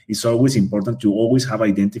that, it's always important to always have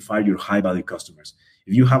identified your high-value customers.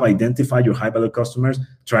 If you have identified your high-value customers,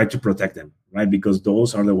 try to protect them, right? Because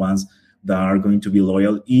those are the ones that are going to be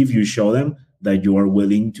loyal if you show them that you are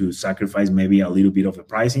willing to sacrifice maybe a little bit of the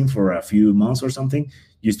pricing for a few months or something,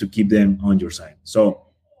 just to keep them on your side. So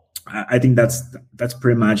I think that's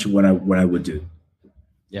pretty much what I would do.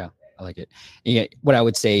 Yeah, I like it. Yeah, what I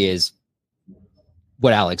would say is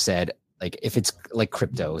what Alex said. Like if it's like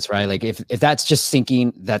cryptos, right? Like if that's just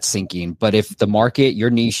sinking, that's sinking. But if the market,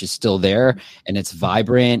 your niche is still there and it's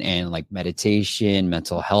vibrant and like meditation,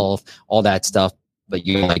 mental health, all that stuff, but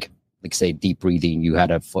you like say deep breathing, you had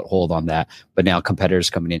a foothold on that, but now competitors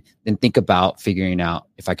coming in, then think about figuring out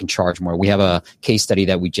if I can charge more. We have a case study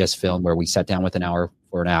that we just filmed where we sat down with an hour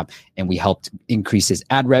for an app and we helped increase his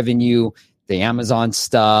ad revenue, the Amazon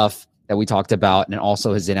stuff that we talked about, and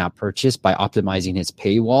also his in-app purchase by optimizing his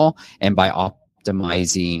paywall and by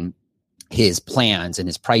optimizing his plans and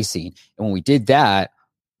his pricing. And when we did that,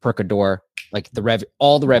 Percador, like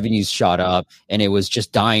all the revenues shot up and it was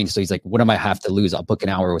just dying. So he's like, what do I have to lose? I'll book an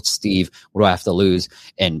hour with Steve. What do I have to lose?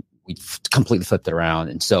 And we completely flipped it around.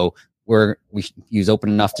 And so we use Open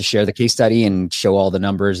Enough to share the case study and show all the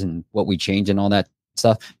numbers and what we changed and all that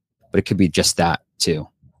stuff. But it could be just that too.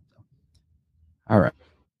 All right.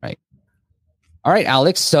 All right,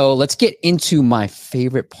 Alex. So let's get into my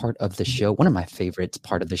favorite part of the show. One of my favorites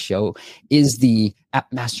part of the show is the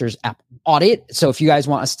App Masters app audit. So if you guys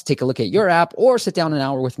want us to take a look at your app or sit down an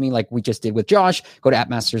hour with me like we just did with Josh, go to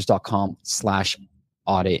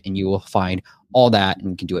appmasters.com/audit and you will find all that, and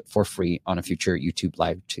you can do it for free on a future YouTube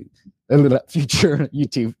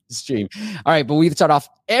stream. All right, but we start off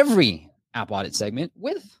every app audit segment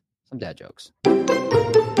with some dad jokes.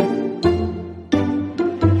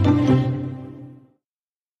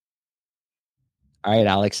 All right,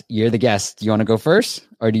 Alex, you're the guest. Do you want to go first,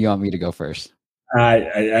 or do you want me to go first?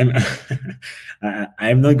 I'm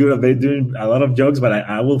not good at doing a lot of jokes, but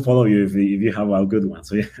I will follow you if you have a good one.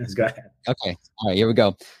 So yeah, let's go ahead. Okay. All right, here we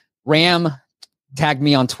go. Ram tagged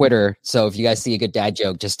me on Twitter. So if you guys see a good dad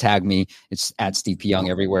joke, just tag me. It's at Steve P. Young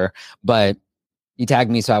everywhere. But he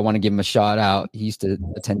tagged me, so I want to give him a shout out. He used to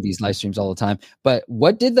attend these live streams all the time. But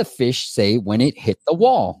what did the fish say when it hit the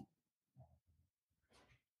wall?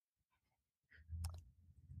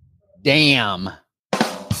 Damn.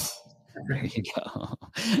 There you go.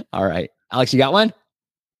 All right. Alex, you got one?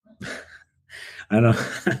 I don't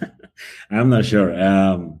know. I'm not sure.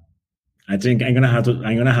 I think I'm gonna have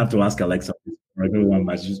to ask Alexa for a good one,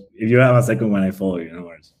 but just, if you have a second one, I follow you. No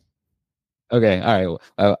worries. Okay. All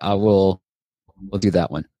right. We'll do that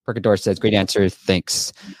one. Percador says, great answer.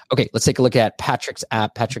 Thanks. Okay. Let's take a look at Patrick's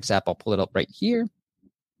app. I'll pull it up right here.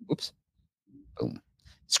 Oops. Boom.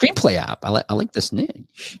 Screenplay app. I like this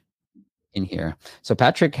niche in here. So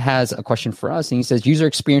Patrick has a question for us, and he says, user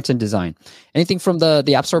experience and design. Anything from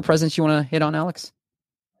the App Store presence you want to hit on, Alex?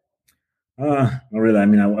 Not really. I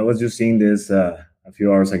mean, I was just seeing this a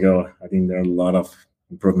few hours ago. I think there are a lot of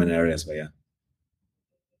improvement areas, but yeah.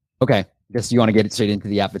 Okay. Guess you want to get it straight into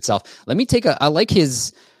the app itself. Let me take I like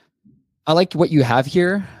what you have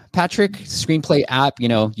here, Patrick. Screenplay app,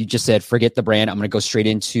 you just said, forget the brand. I'm going to go straight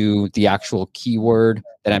into the actual keyword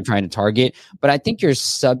that I'm trying to target. But I think your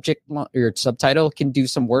subtitle can do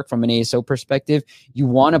some work from an ASO perspective. You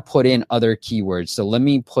want to put in other keywords. So let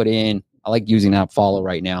me put in, I like using that follow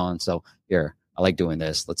right now. And so here, I like doing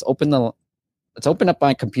this. Let's open up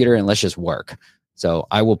my computer and let's just work. So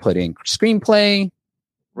I will put in screenplay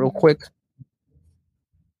real quick.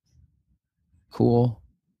 Cool.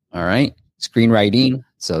 All right. Screenwriting.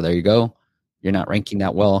 So there you go. You're not ranking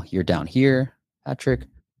that well. You're down here, Patrick.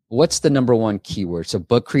 What's the number one keyword? So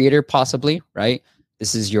book creator, possibly, right?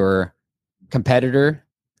 This is your competitor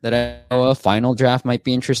that I know of. Final draft might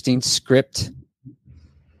be interesting. Script.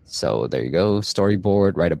 So there you go.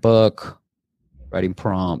 Storyboard, write a book, writing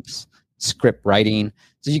prompts, script writing.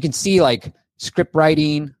 So you can see like script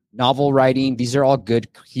writing, novel writing, these are all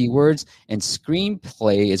good keywords, and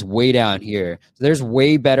screenplay is way down here. So there's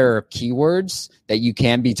way better keywords that you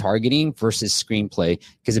can be targeting versus screenplay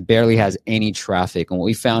because it barely has any traffic. And what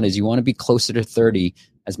we found is you want to be closer to 30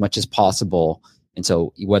 as much as possible. And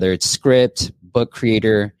so whether it's script, book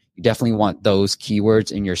creator, you definitely want those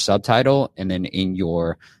keywords in your subtitle and then in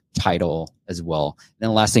your title as well. And then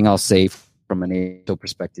the last thing I'll say from an ASO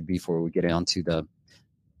perspective before we get onto the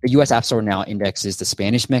U.S. App Store now indexes the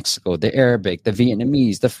Spanish Mexico, the Arabic, the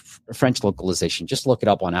Vietnamese, the French localization. Just look it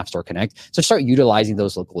up on App Store Connect. So start utilizing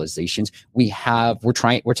those localizations.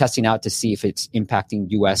 We're testing out to see if it's impacting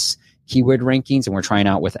U.S. keyword rankings, and we're trying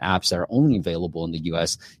out with apps that are only available in the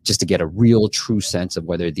U.S. just to get a real true sense of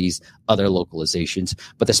whether these other localizations.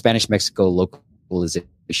 But the Spanish Mexico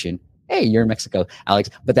localization, hey, you're in Mexico, Alex.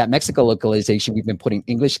 But that Mexico localization, we've been putting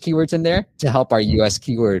English keywords in there to help our U.S.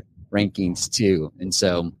 keyword rankings too. And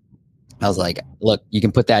so I was like, look, you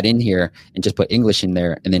can put that in here and just put English in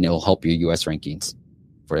there, and then it'll help your US rankings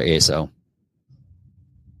for ASO.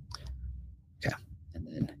 Okay. And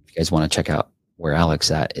then if you guys want to check out where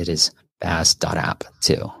Alex at, it is baz.app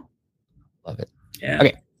too. Love it. Yeah.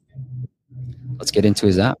 Okay. Let's get into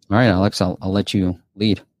his app. All right, Alex, I'll let you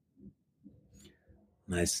lead.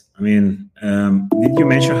 Nice. I mean, did you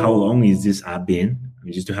mention how long is this app been? I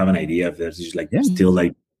mean, just to have an idea if there's just still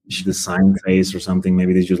like the sign phase or something.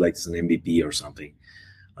 Maybe they just like it's an MVP or something.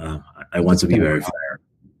 I want to be very fair.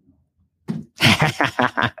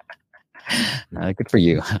 Good for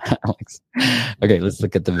you, Alex. Okay, let's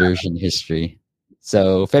look at the version history.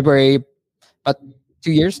 So February, about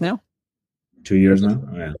 2 years now. 2 years now.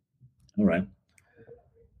 Oh, yeah. All right.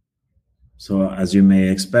 So as you may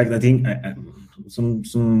expect, I think some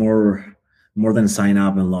more than sign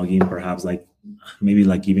up and log in, perhaps like maybe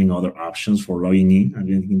like giving other options for logging in. I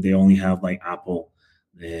think they only have like Apple.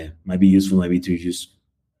 Might be useful maybe to just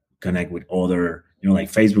connect with other,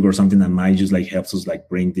 like Facebook or something that might just like helps us like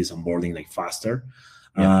bring this onboarding like faster.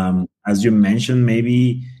 Yeah. As you mentioned,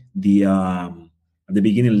 maybe at the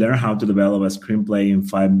beginning, learn how to develop a screenplay in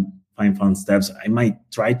five fun steps. I might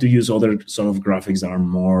try to use other sort of graphics that are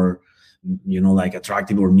more, like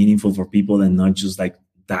attractive or meaningful for people and not just like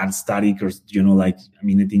that static or, I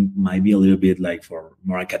think might be a little bit like for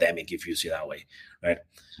more academic if you see that way, right?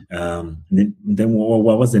 Then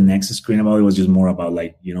what was the next screen about? It was just more about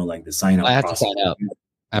like, like the sign up. I have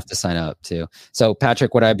to sign up too. So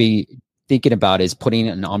Patrick, what I'd be thinking about is putting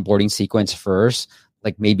an onboarding sequence first,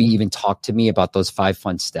 like maybe even talk to me about those 5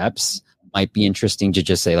 fun steps. Might be interesting to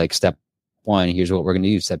just say like step 1, here's what we're going to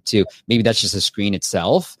do. Step 2, maybe that's just a screen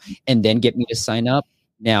itself and then get me to sign up.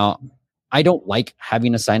 Now, I don't like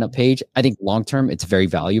having a sign up page. I think long-term it's very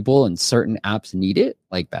valuable and certain apps need it,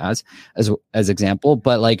 like Baz as example,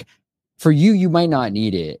 but like for you might not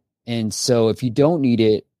need it. And so if you don't need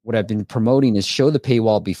it, what I've been promoting is show the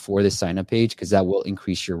paywall before the sign up page, because that will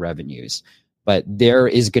increase your revenues. But there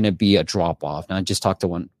is going to be a drop off. Now I just talked to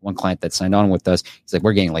one client that signed on with us. He's like,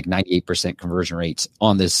 we're getting like 98% conversion rates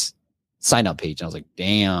on this sign up page. And I was like,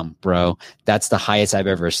 damn, bro, that's the highest I've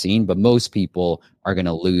ever seen. But most people are going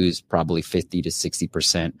to lose probably 50 to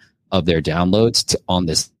 60% of their downloads on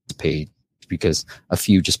this page because a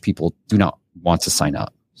few just people do not want to sign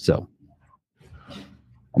up. So I'm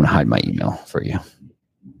going to hide my email for you.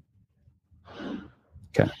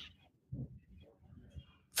 Okay.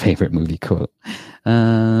 Favorite movie quote?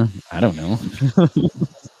 I don't know.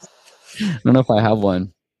 I don't know if I have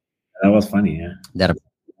one. That was funny, yeah.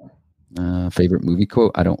 Favorite movie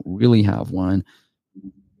quote? I don't really have one,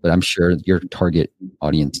 but I'm sure your target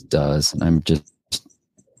audience does. And I'm just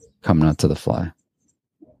coming out to the fly.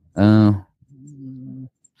 Oh,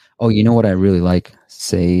 you know what I really like?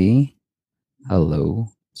 Say hello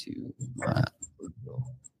to my little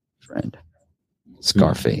friend.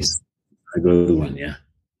 Scarface. A good one, yeah.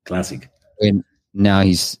 Classic. And now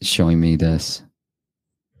he's showing me this.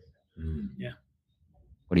 Yeah.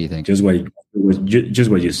 What do you think? Just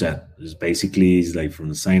what you said. It's basically it's like from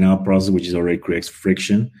the sign up process, which is already creates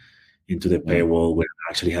friction, into the paywall, where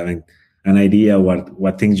actually having an idea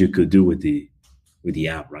what things you could do with the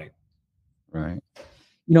app, right? Right.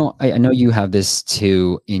 You know, I know you have this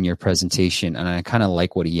too in your presentation, and I kind of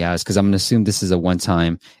like what he has because I'm going to assume this is a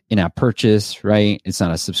one-time in-app purchase, right? It's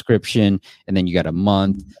not a subscription, and then you got a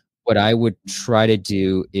month. What I would try to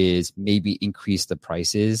do is maybe increase the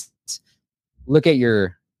prices. Look at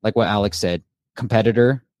your, like what Alex said,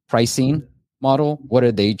 competitor pricing model. What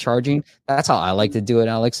are they charging? That's how I like to do it,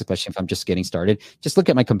 Alex, especially if I'm just getting started. Just look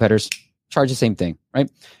at my competitors, charge the same thing, right?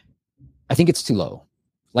 I think it's too low.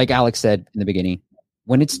 Like Alex said in the beginning,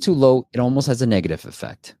 when it's too low, it almost has a negative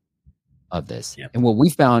effect of this. Yep. And what we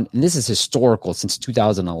found, and this is historical since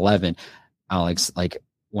 2011, Alex, like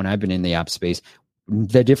when I've been in the app space,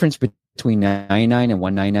 the difference between 99 and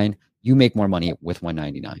 199, you make more money with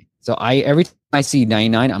 199. So every time I see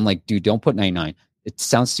 99, I'm like, dude, don't put 99. It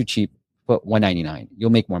sounds too cheap. Put 199. You'll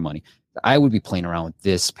make more money. I would be playing around with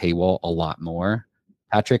this paywall a lot more,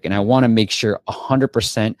 Patrick, and I want to make sure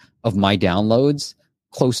 100% of my downloads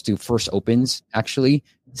close to first opens actually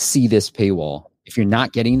see this paywall. If you're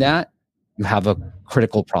not getting that, you have a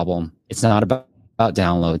critical problem. It's not about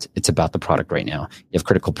downloads. It's about the product right now. You have a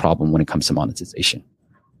critical problem when it comes to monetization.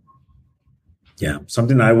 Yeah.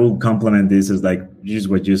 Something I will complement this is like just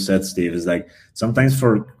what you said, Steve, is like sometimes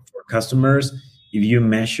for customers, if you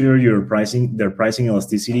measure their pricing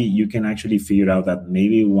elasticity, you can actually figure out that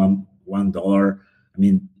maybe $1, I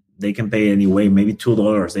mean, they can pay anyway, maybe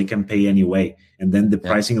 $2, they can pay anyway. And then the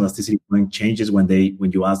pricing elasticity point changes when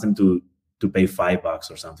you ask them to pay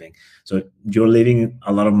 $5 or something. So you're leaving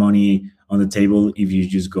a lot of money on the table if you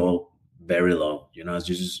just go very low. You know,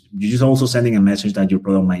 you're just also sending a message that your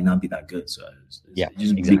product might not be that good. So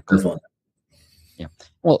just be careful. Yeah.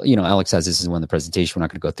 Well, you know, Alex says this is one of the presentation. We're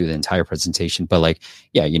not going to go through the entire presentation, but like,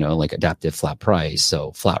 yeah, you know, like adaptive flat price.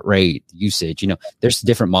 So flat rate, usage, you know, there's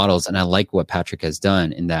different models. And I like what Patrick has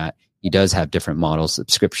done in that he does have different models,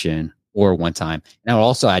 subscription or one time. And I'll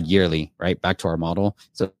also add yearly, right? Back to our model.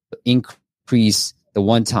 So increase the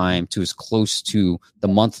one time to as close to the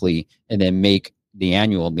monthly and then make the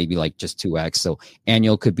annual maybe like just 2x. So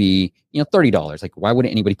annual could be, you know, $30. Like why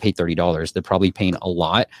wouldn't anybody pay $30? They're probably paying a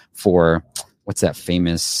lot for what's that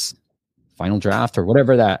famous Final Draft or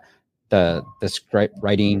whatever that the script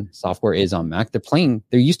writing software is on Mac.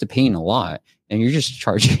 They're used to paying a lot and you're just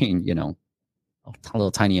charging, you know, a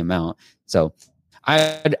little tiny amount. So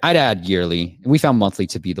I'd add yearly. We found monthly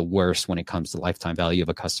to be the worst when it comes to lifetime value of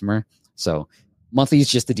a customer. So monthly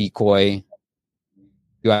is just the decoy.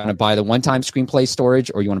 You want to buy the one-time screenplay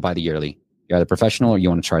storage or you want to buy the yearly? You're either professional or you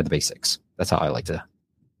want to try the basics. That's how I like to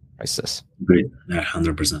price this. Great. Yeah,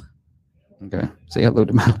 100%. Okay. Say hello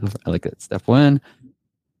to my, I like it. Step 1,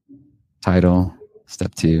 title.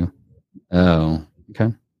 Step 2. Oh,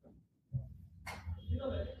 okay.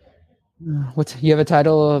 You have a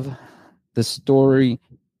title of the story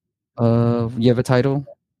of, you have a title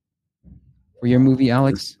for your movie,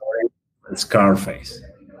 Alex? Scarface.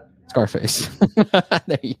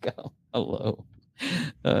 There you go. Hello.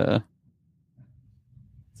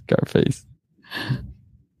 Scarface.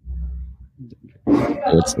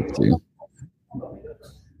 What's step 2?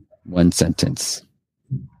 One sentence.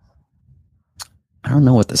 I don't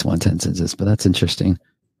know what this one sentence is, but that's interesting.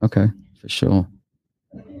 Okay, for sure.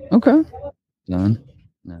 Okay. Done.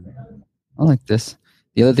 I like this.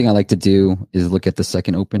 The other thing I like to do is look at the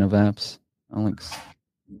second open of apps.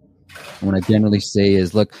 What I generally say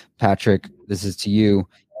is, look, Patrick, this is to you.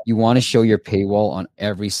 You want to show your paywall on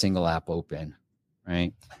every single app open,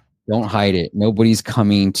 right? Don't hide it. Nobody's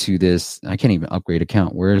coming to this. I can't even upgrade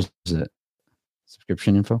account. Where is it?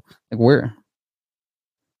 Subscription info? Like where?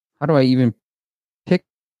 How do I even pick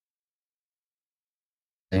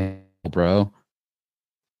bro.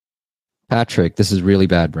 Patrick, this is really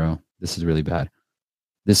bad, bro. This is really bad.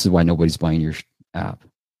 This is why nobody's buying your app.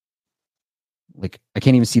 Like, I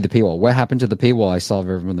can't even see the paywall. What happened to the paywall I saw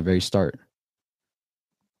from the very start?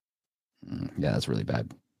 Yeah, that's really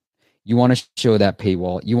bad. You want to show that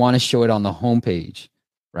paywall. You want to show it on the homepage,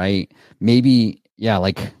 right? Maybe, yeah,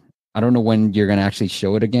 like, I don't know when you're going to actually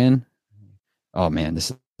show it again. Oh, man,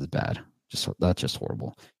 this is bad. That's just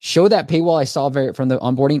horrible. Show that paywall I saw from the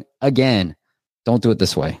onboarding again. Don't do it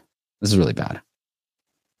this way. This is really bad.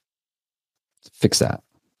 Fix that.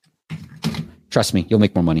 Trust me, you'll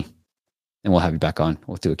make more money. And we'll have you back on.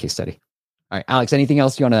 We'll do a case study. All right, Alex, anything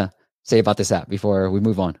else you want to say about this app before we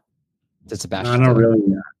move on to Sebastian? No, not really.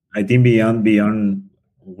 I think beyond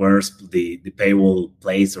where's the paywall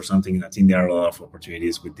place or something, I think there are a lot of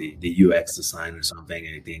opportunities with the UX design or something.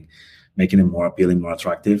 I think making it more appealing, more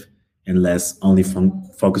attractive, and less only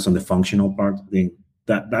focus on the functional part. I think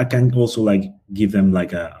that can also like give them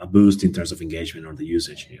like a boost in terms of engagement or the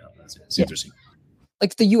usage. You know, it's interesting.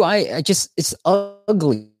 Like the UI, it's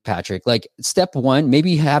ugly, Patrick. Like step one,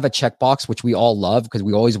 maybe have a checkbox, which we all love because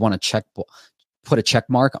we always want to put a check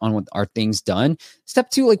mark on what our things done. Step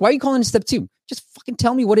two, like, why are you calling it step two? Just fucking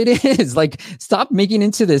tell me what it is. Like, stop making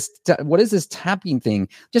into this. What is this tapping thing?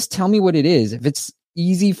 Just tell me what it is. If it's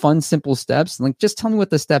easy, fun, simple steps, like, just tell me what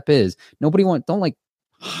the step is. Don't like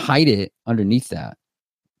hide it underneath that.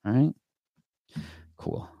 All right.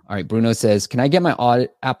 Cool. All right. Bruno says, can I get my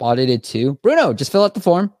app audited too? Bruno, just fill out the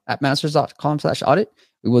form at masters.com/audit.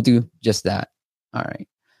 We will do just that. All right.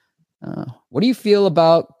 What do you feel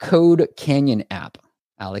about Code Canyon app?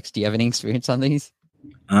 Alex, do you have any experience on these?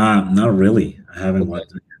 Not really. I haven't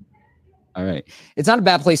watched it. All right. It's not a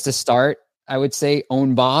bad place to start. I would say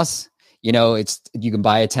Own Boss. You know, you can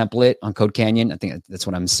buy a template on Code Canyon. I think that's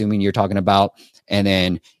what I'm assuming you're talking about. And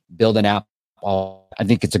then build an app. I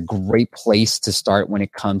think it's a great place to start when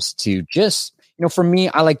it comes to just, you know, for me,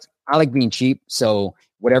 I like being cheap. So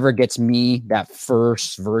whatever gets me that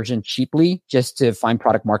first version cheaply just to find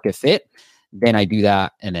product market fit, then I do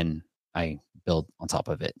that. And then I build on top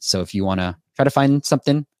of it. So if you want to try to find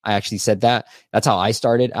something, I actually said that's how I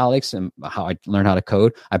started, Alex, and how I learned how to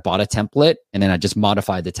code. I bought a template and then I just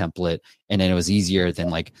modified the template. And then it was easier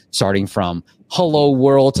than like starting from hello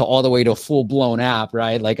world to all the way to a full blown app,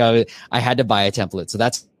 right? Like I had to buy a template. So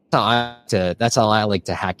that's how I like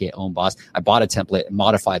to hack it, Own Boss. I bought a template,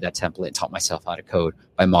 modified that template, and taught myself how to code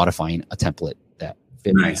by modifying a template that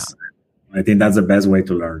fit me out. I think that's the best way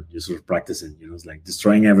to learn. Just sort of practicing. You know, it's like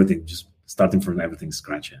destroying everything, just starting from everything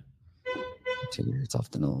scratch. It's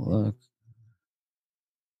often a look.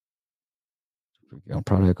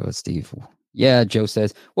 Product code, Steve. Yeah, Joe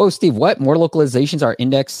says, whoa, Steve, what? More localizations are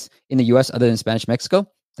indexed in the US other than Spanish Mexico?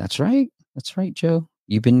 That's right. That's right, Joe.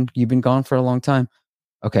 You've been gone for a long time.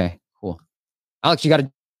 Okay, cool. Alex, you got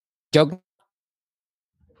a joke?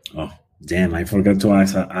 Oh, damn. I forgot to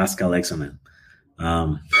ask Alexa, man.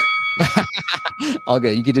 All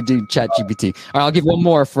good. You get to do ChatGPT. All right, I'll give one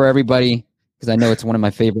more for everybody because I know it's one of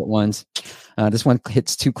my favorite ones. This one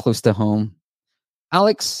hits too close to home.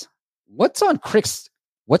 Alex, what's on Chris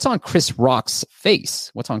Rock's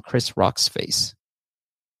face? What's on Chris Rock's face?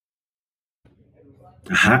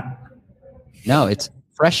 No, it's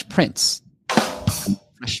Fresh Prince.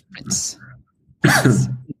 Fresh Prince.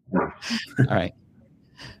 All right.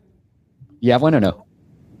 You have one or no?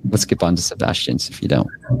 Let's skip on to Sebastian's if you don't.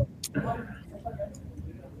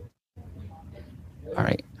 All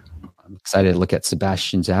right. I'm excited to look at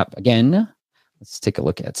Sebastian's app again. Let's take a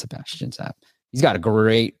look at Sebastian's app. He's got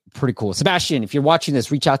pretty cool. Sebastian, if you're watching this,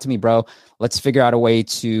 reach out to me, bro. Let's figure out a way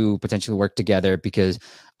to potentially work together because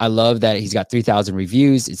I love that he's got 3,000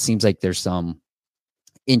 reviews. It seems like there's some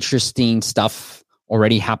interesting stuff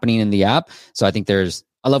already happening in the app. So I think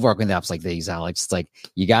I love working with apps like these, Alex. It's like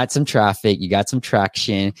you got some traffic, you got some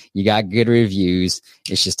traction, you got good reviews.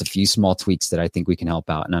 It's just a few small tweaks that I think we can help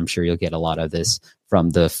out. And I'm sure you'll get a lot of this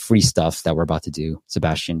from the free stuff that we're about to do,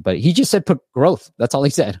 Sebastian. But he just said put growth. That's all he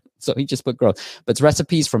said. So he just put growth. But it's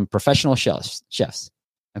recipes from professional chefs.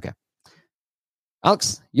 Okay.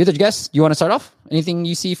 Alex, you're the guest. You want to start off? Anything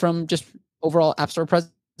you see from just overall App Store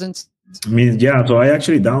presence? I mean, yeah. So I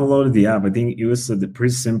actually downloaded the app. I think it was a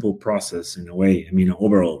pretty simple process in a way. I mean,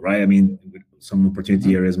 overall, right? I mean, with some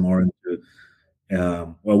opportunity areas more into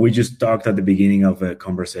what we just talked at the beginning of a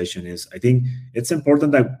conversation is I think it's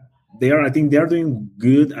important that they are doing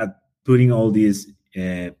good at putting all these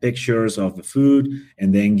pictures of the food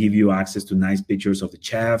and then give you access to nice pictures of the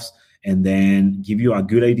chefs and then give you a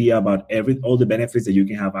good idea about all the benefits that you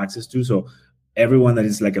can have access to. So everyone that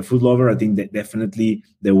is like a food lover, I think that definitely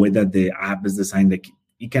the way that the app is designed, like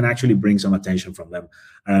it can actually bring some attention from them.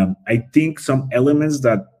 I think some elements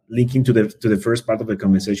that linking to the first part of the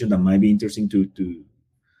conversation that might be interesting to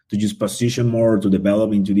just position more, to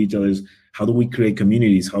develop into detail is how do we create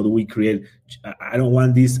communities? How do we create? I don't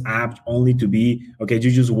want this app only to be, okay,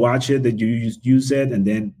 you just watch it, that you just use it, and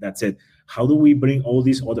then that's it. How do we bring all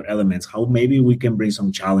these other elements? How maybe we can bring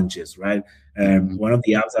some challenges, right? One of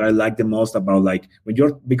the apps that I like the most about like when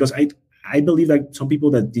you're, because I believe that some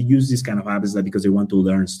people that use this kind of app is that because they want to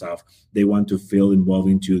learn stuff, they want to feel involved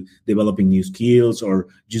into developing new skills or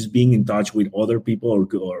just being in touch with other people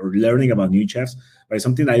or learning about new chefs. But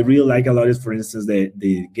something I really like a lot is, for instance, the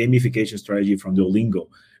gamification strategy from Duolingo.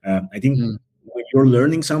 I think when you're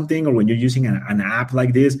learning something or when you're using an app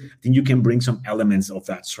like this, I think you can bring some elements of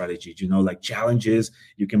that strategy, like challenges.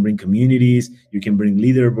 You can bring communities, you can bring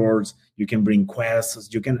leaderboards, you can bring quests.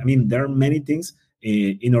 There are many things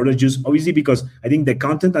in order, just obviously, because I think the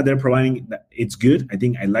content that they're providing, it's good. I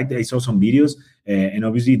think I saw some videos, and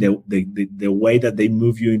obviously the way that they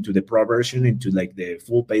move you into the pro version, into like the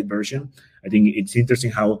full paid version. I think it's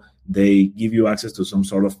interesting how they give you access to some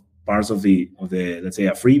sort of parts of the let's say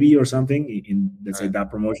a freebie or something in let's say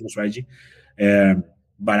that promotion strategy.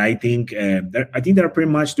 But I think they're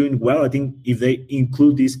pretty much doing well. I think if they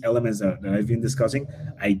include these elements that I've been discussing,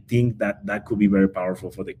 I think that could be very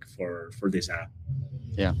powerful for this app.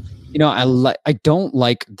 Yeah, I don't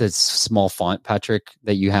like the small font, Patrick,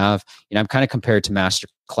 that you have. I'm kind of compared to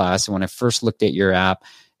Masterclass. And when I first looked at your app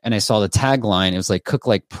and I saw the tagline, it was like cook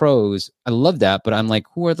like pros. I love that, but I'm like,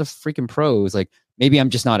 who are the freaking pros? Like, maybe I'm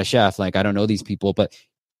just not a chef. Like, I don't know these people, but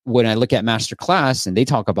when I look at Masterclass and they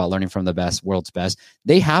talk about learning from the best, world's best,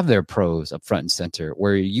 they have their pros up front and center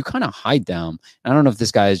where you kind of hide them. I don't know if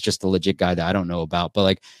this guy is just a legit guy that I don't know about, but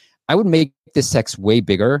like I would make this text way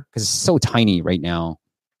bigger because it's so tiny right now.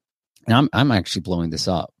 And I'm actually blowing this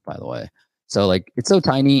up, by the way. So like it's so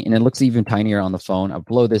tiny and it looks even tinier on the phone. I'll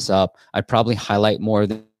blow this up. I'd probably highlight more of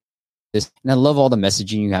this. And I love all the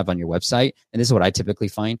messaging you have on your website. And this is what I typically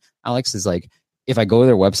find, Alex, is like, if I go to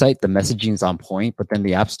their website, the messaging's on point, but then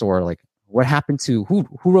the app store, like what happened to who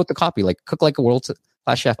wrote the copy? Like cook like a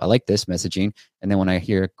world-class chef. I like this messaging. And then when I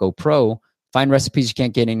hear go pro, find recipes you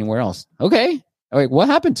can't get anywhere else. Okay. All right. What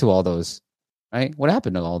happened to all those? Right? What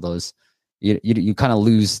happened to all those? You kind of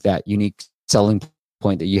lose that unique selling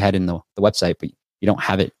point that you had in the website, but you don't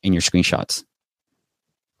have it in your screenshots.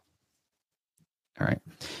 All right.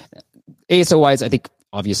 ASO wise, I think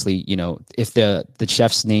obviously, if the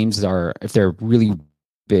chef's names if they're really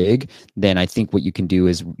big, then I think what you can do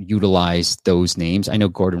is utilize those names. I know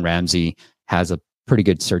Gordon Ramsay has a pretty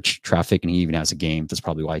good search traffic and he even has a game. That's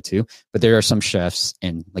probably why too. But there are some chefs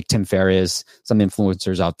and like Tim Ferriss, some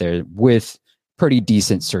influencers out there with pretty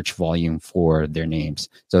decent search volume for their names.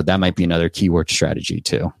 So that might be another keyword strategy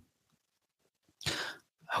too.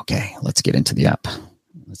 Okay, let's get into the app.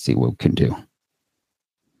 Let's see what we can do.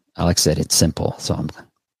 Alex said it's simple, so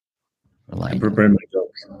I'm preparing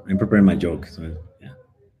my joke. So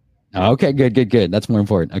yeah. Okay, good. That's more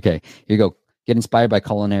important. Okay, here you go. Get inspired by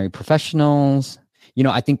culinary professionals.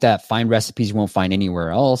 I think that find recipes you won't find anywhere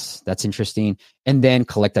else. That's interesting. And then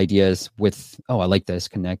collect ideas with, I like this,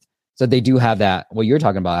 connect. So they do have that, what you're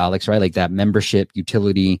talking about, Alex, right? Like that membership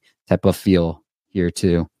utility type of feel here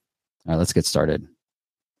too. All right, let's get started.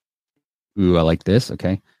 Ooh, I like this.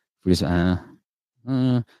 Okay. We just,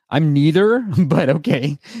 I'm neither, but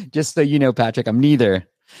okay. Just so you know, Patrick, I'm neither.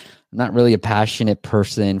 I'm not really a passionate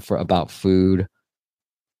person about food.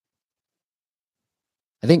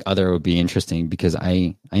 I think other would be interesting because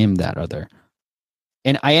I am that other.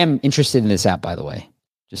 And I am interested in this app, by the way,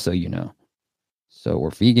 just so you know. So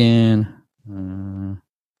we're vegan.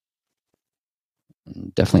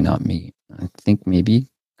 Definitely not meat. I think maybe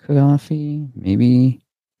coffee, maybe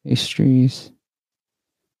pastries,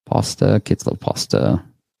 pasta. Kids love pasta.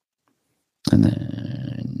 And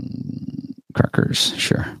then crackers.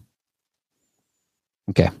 Sure.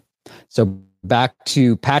 Okay. So back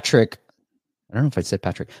to Patrick. I don't know if I said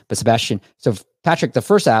Patrick, but Sebastian. So Patrick, the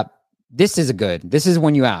first app, this is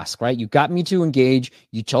when you ask, right? You got me to engage.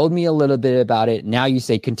 You told me a little bit about it. Now you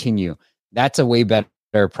say continue. That's a way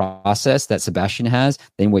better process that Sebastian has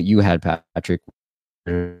than what you had, Patrick.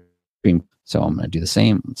 So I'm going to do the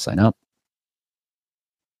same. Sign up.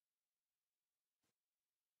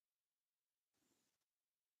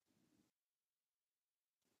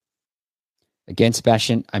 Again,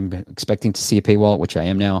 Sebastian, I'm expecting to see a paywall, which I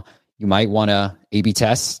am now. You might want to A/B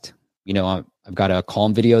test. I've got a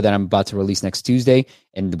Calm video that I'm about to release next Tuesday.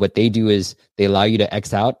 And what they do is they allow you to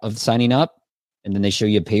X out of signing up and then they show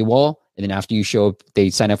you a paywall. And then after you they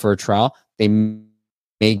sign up for a trial, they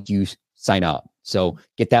make you sign up. So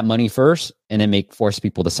get that money first and then force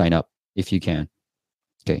people to sign up if you can.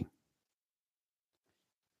 Okay.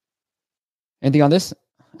 Anything on this,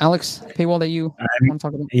 Alex, paywall that you want to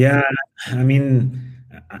talk about? Yeah, I mean,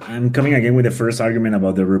 I'm coming again with the first argument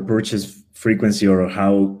about the repurchase frequency or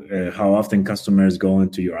how often customers go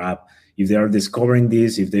into your app. If they are discovering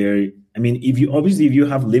this, if you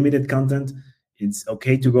have limited content, it's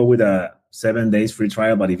okay to go with a 7 days free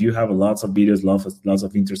trial. But if you have lots of videos, lots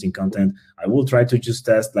of interesting content, I will try to just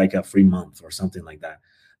test like a free month or something like that.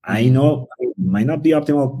 I know it might not be the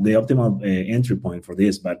optimal entry point for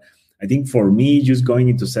this, but I think for me, just going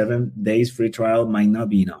into 7 days free trial might not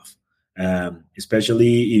be enough.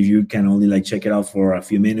 Especially if you can only like check it out for a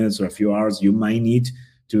few minutes or a few hours, you might need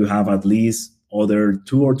to have at least other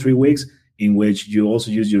 2 or 3 weeks in which you also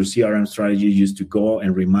use your CRM strategy just to go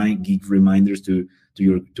and give reminders to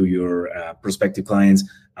your prospective clients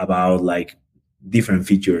about like different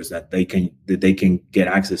features that they can get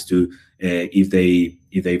access to if they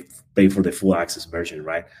pay for the full access version,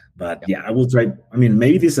 right? But yeah, I will try. I mean,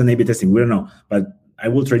 maybe this is an A/B testing. We don't know, but I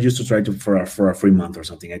will try for a free month or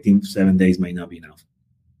something. I think 7 days might not be enough.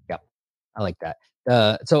 Yeah, I like that.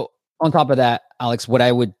 So on top of that, Alex,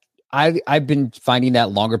 I've been finding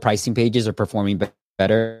that longer pricing pages are performing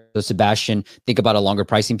better. So Sebastian, think about a longer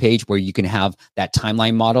pricing page where you can have that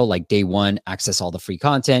timeline model, like day 1, access all the free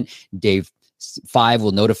content. Day 5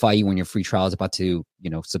 will notify you when your free trial is about to,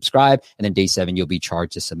 subscribe. And then day 7, you'll be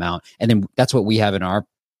charged this amount. And then that's what we have in our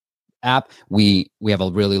app. We have a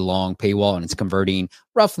really long paywall and it's converting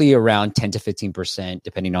roughly around 10 to 15%,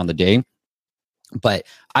 depending on the day. But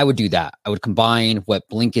I would do that. I would combine what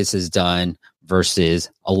Blinkist has done versus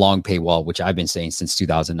a long paywall, which I've been saying since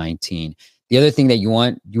 2019. The other thing that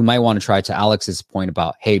you might want to try, to Alex's point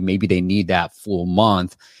about, hey, maybe they need that full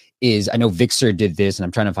month, is I know Vixer did this, and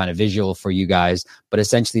I'm trying to find a visual for you guys, but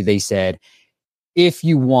essentially they said, if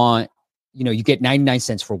you want, you get 99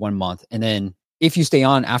 cents for 1 month. And then if you stay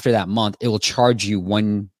on after that month, it will charge you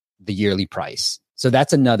the yearly price. So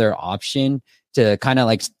that's another option to kind of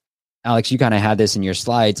like, Alex, you kind of had this in your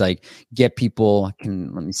slides, like get people,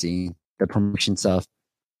 let me see the promotion stuff,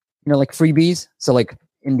 like freebies. So like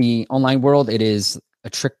in the online world, it is a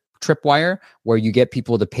tripwire where you get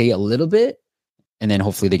people to pay a little bit, and then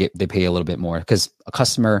hopefully they pay a little bit more, because a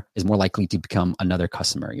customer is more likely to become another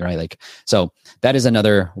customer, right? Like, so that is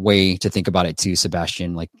another way to think about it too,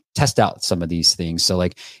 Sebastian, like test out some of these things. So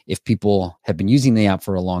like if people have been using the app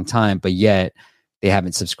for a long time, but yet they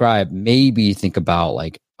haven't subscribed, maybe think about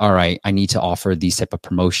like, all right, I need to offer these type of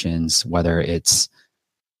promotions, whether it's,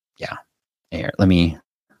 here, let me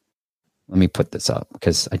put this up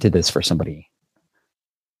because I did this for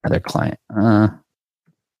another client. I'll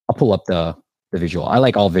pull up the visual. I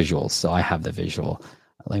like all visuals, so I have the visual.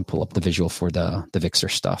 Let me pull up the visual for the Vixer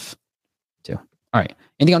stuff too. All right.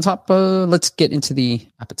 Anything on top? Let's get into the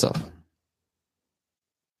app itself.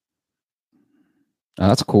 Oh,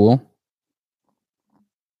 that's cool.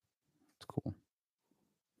 That's cool.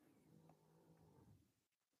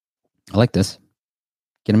 I like this.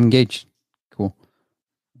 Get them engaged. Cool.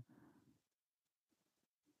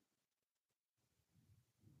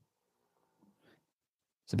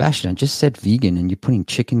 Sebastian, I just said vegan and you're putting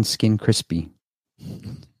chicken skin crispy.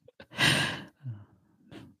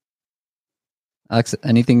 Alex,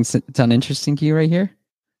 anything sound interesting to you right here?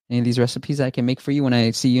 Any of these recipes I can make for you when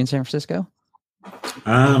I see you in San Francisco?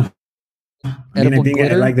 I think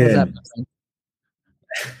I like the.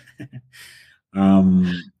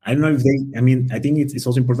 I don't know if I think it's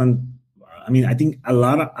also important. I think a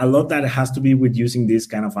lot that has to be with using these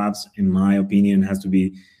kind of apps, in my opinion, has to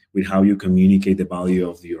be with how you communicate the value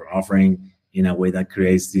of your offering in a way that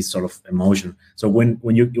creates this sort of emotion. So when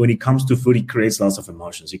it comes to food, it creates lots of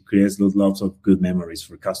emotions. It creates lots of good memories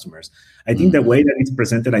for customers. I think the way that it's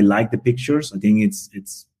presented, I like the pictures. I think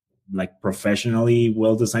it's like professionally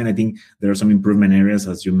well designed. I think there are some improvement areas,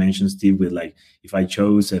 as you mentioned, Steve, with like, if I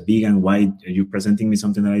chose a vegan, why are you presenting me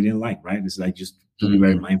something that I didn't like, right? It's like just to be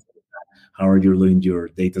very mindful of that. How are you doing your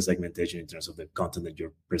data segmentation in terms of the content that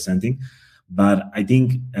you're presenting? But I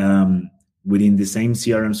think within the same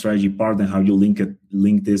CRM strategy part and how you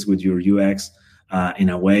link this with your UX in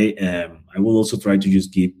a way, I will also try to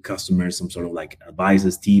just give customers some sort of like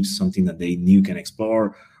advices, tips, something that they can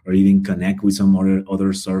explore, or even connect with some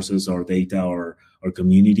other sources or data or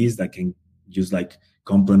communities that can just like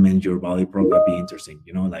complement your value prop. That'd be interesting.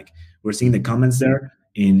 Like we're seeing the comments there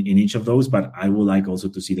in each of those, but I would like also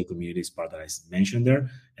to see the communities part that I mentioned there.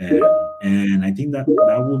 And I think that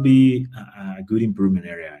will be a good improvement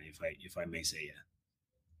area, if I may say.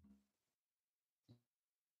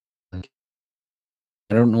 I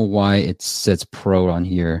don't know why it says pro on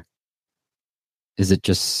here. is it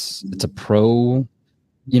just, it's a pro,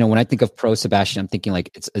 when I think of pro, Sebastian, I'm thinking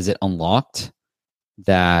like, is it unlocked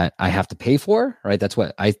that I have to pay for, right? That's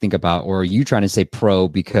what I think about. Or are you trying to say pro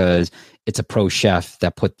because it's a pro chef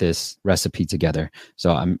that put this recipe together?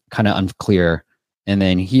 So I'm kind of unclear. And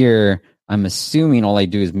then here, I'm assuming all I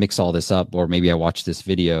do is mix all this up, or maybe I watch this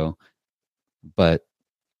video. But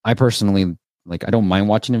I personally, like, I don't mind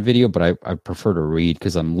watching a video, but I prefer to read,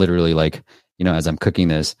 because I'm literally like, as I'm cooking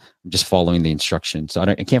this, I'm just following the instructions. So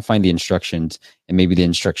I can't find the instructions, and maybe the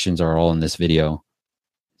instructions are all in this video.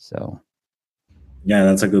 So. Yeah,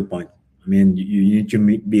 that's a good point. I mean, you need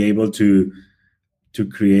to be able to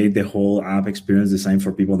create the whole app experience designed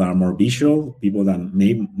for people that are more visual, people that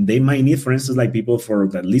they might need, for instance, like people for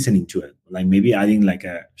that listening to it, like maybe adding like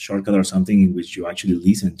a shortcut or something in which you actually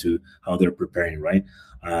listen to how they're preparing, right?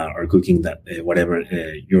 Or cooking that whatever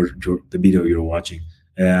the video you're watching.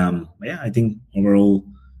 Yeah, I think overall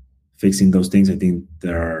fixing those things, I think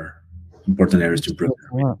there are important areas to improve.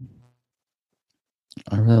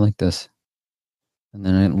 I really like this. And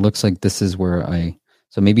then it looks like this is where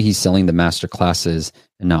so maybe he's selling the master classes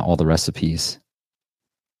and not all the recipes.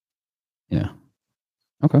 Yeah.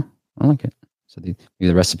 Okay. I like it. So maybe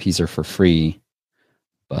the recipes are for free,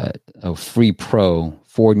 but free pro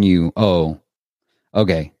for new. Oh,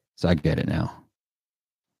 okay. So I get it now.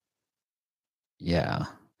 Yeah.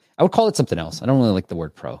 I would call it something else. I don't really like the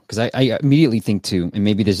word pro, because I immediately think to, and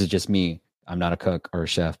maybe this is just me, I'm not a cook or a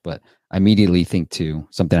chef, but I immediately think to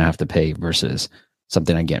something I have to pay versus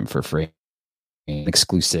something I get for free, an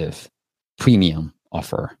exclusive premium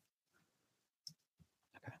offer.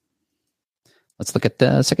 Okay. Let's look at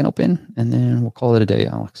the second open, and then we'll call it a day,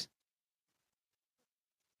 Alex.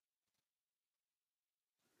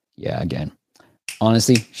 Yeah, again,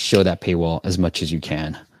 honestly, show that paywall as much as you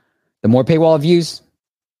can. The more paywall views,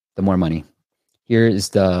 the more money. Here is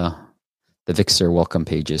the Vixer welcome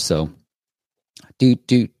pages. So do,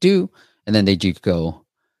 and then they do go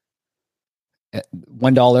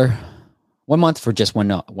 $1, 1 month for just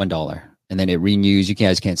 $1. And then it renews. You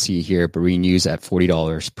guys can't see it here, but renews at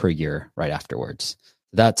 $40 per year right afterwards.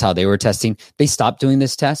 That's how they were testing. They stopped doing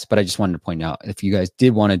this test, but I just wanted to point out, if you guys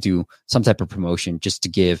did want to do some type of promotion, just to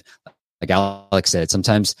give, like Alex said,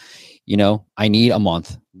 sometimes, I need a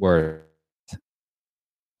month worth,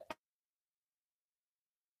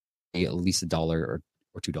 at least $1 or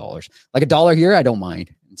 $2. Like $1 here, I don't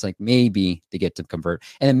mind. It's like maybe they get to convert.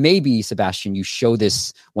 And then maybe, Sebastian, you show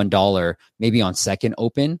this $1 maybe on second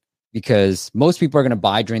open, because most people are going to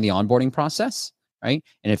buy during the onboarding process, right?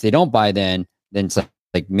 And if they don't buy, then it's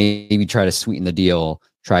like maybe try to sweeten the deal,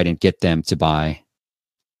 try to get them to buy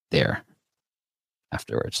there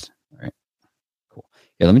afterwards. All right, cool.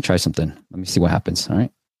 Yeah, let me try something. Let me see what happens. All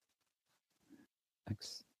right.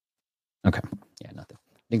 Thanks. Okay. Yeah, nothing.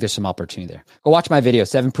 I think there's some opportunity there. Go watch my video,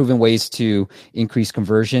 7 proven ways to increase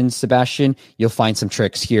conversions, Sebastian. You'll find some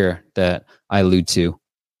tricks here that I allude to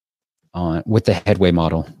with the Headway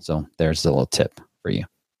model. So there's a little tip for you.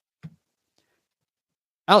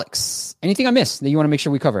 Alex, anything I missed that you want to make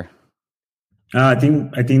sure we cover? I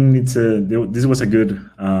think it's this was a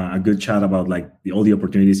good chat about like all the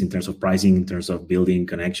opportunities in terms of pricing, in terms of building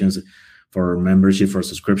connections for membership, for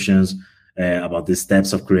subscriptions, about the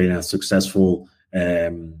steps of creating a successful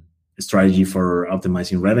strategy for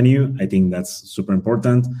optimizing revenue. I think that's super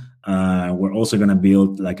important. We're also going to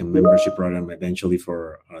build like a membership program eventually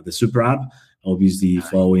for the super app, obviously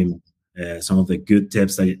following some of the good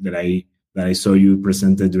tips that I saw you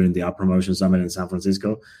presented during the App Promotion Summit in San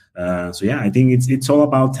Francisco. So yeah, I think it's all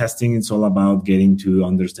about testing. It's all about getting to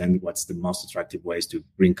understand what's the most attractive ways to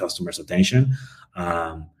bring customers' attention.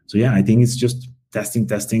 So yeah, I think it's just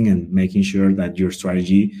testing and making sure that your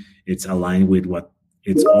strategy it's aligned with what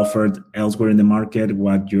it's offered elsewhere in the market,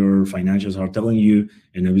 what your financials are telling you,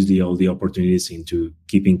 and obviously all the opportunities into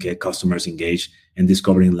keeping customers engaged and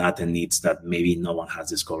discovering latent needs that maybe no one has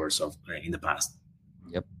discovered in the past.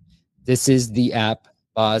 Yep. This is the app,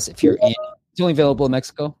 Boz. If you're in, it's only available in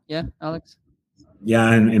Mexico. Yeah, Alex?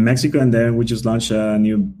 Yeah, in Mexico, and then we just launched a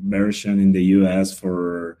new version in the US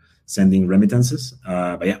for sending remittances.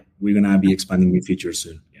 But yeah, we're going to be expanding new features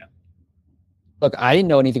soon. Yeah. Look, I didn't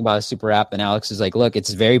know anything about a super app, and Alex is like, look,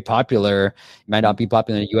 it's very popular. It might not be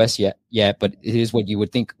popular in the US yet, but it is what you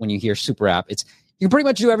would think when you hear super app. You can pretty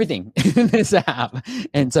much do everything in this app.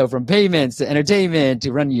 And so from payments to entertainment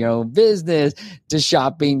to running your own business to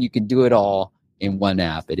shopping, you can do it all in one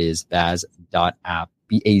app. It is baz.app,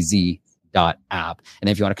 BAZ.app. And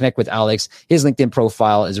if you want to connect with Alex, his LinkedIn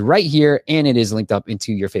profile is right here, and it is linked up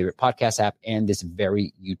into your favorite podcast app and this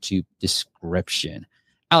very YouTube description.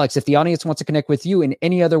 Alex, if the audience wants to connect with you in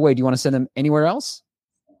any other way, do you want to send them anywhere else?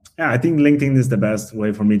 Yeah, I think LinkedIn is the best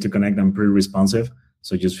way for me to connect. I'm pretty responsive,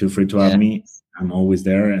 so just feel free to add me. I'm always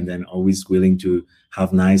there, and then always willing to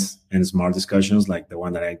have nice and smart discussions like the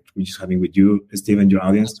one that we're just having with you, Steve, and your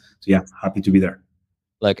audience. So yeah, happy to be there.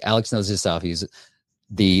 Look, Alex knows his stuff. He's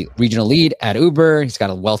the regional lead at Uber. He's got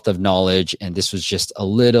a wealth of knowledge, and this was just a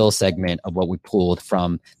little segment of what we pulled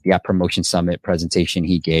from the App Promotion Summit presentation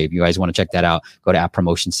he gave. You guys want to check that out, go to App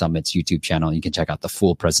Promotion Summit's YouTube channel. You can check out the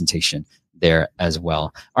full presentation there as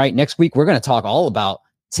well. All right, next week, we're going to talk all about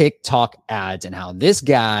TikTok ads and how this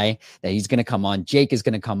guy that he's going to come on, Jake is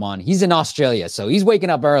going to come on. He's in Australia, so he's waking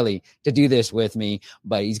up early to do this with me,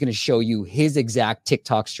 but he's going to show you his exact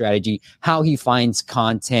TikTok strategy, how he finds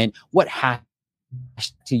content, what hash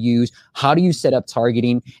to use, how do you set up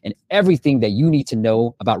targeting, and everything that you need to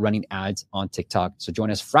know about running ads on TikTok. So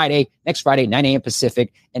join us next Friday, 9 a.m.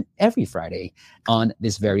 Pacific, and every Friday on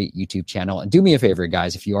this very YouTube channel. And do me a favor,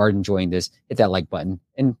 guys, if you are enjoying this, hit that like button.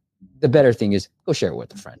 And the better thing is go share it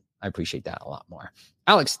with a friend. I appreciate that a lot more.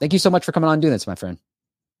 Alex, thank you so much for coming on and doing this, my friend.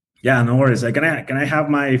 Yeah, no worries. Can I have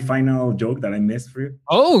my final joke that I missed for you?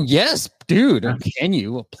 Oh, yes, dude. Can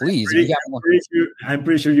you please? I'm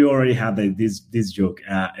pretty sure you already have this joke.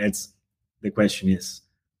 The question is,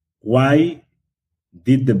 why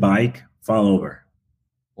did the bike fall over?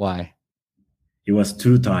 Why? It was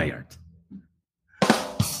too tired.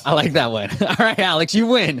 I like that one. All right, Alex, you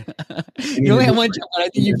win. You only have one joke, but I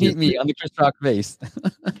think you beat me on the Chris Rock face.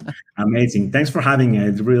 Amazing. Thanks for having me. I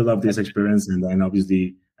really love this experience. And then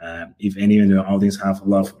obviously, if any in the audience have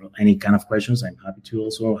any kind of questions, I'm happy to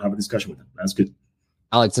also have a discussion with them. That's good.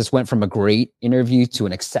 Alex, this went from a great interview to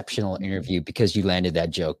an exceptional interview because you landed that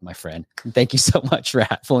joke, my friend. Thank you so much for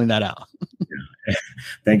pulling that out. Yeah.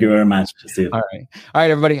 Thank you very much, Steve. All right,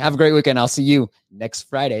 everybody. Have a great weekend. I'll see you next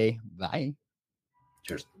Friday. Bye.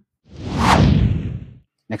 Cheers.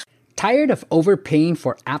 Next. Tired of overpaying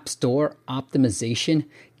for App Store optimization?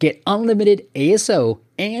 Get unlimited ASO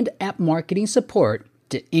and app marketing support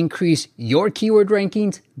to increase your keyword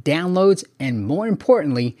rankings, downloads, and more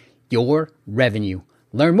importantly, your revenue.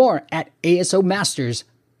 Learn more at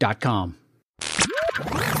asomasters.com.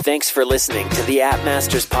 Thanks for listening to the App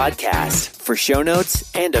Masters podcast. For show notes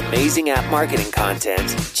and amazing app marketing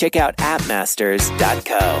content, check out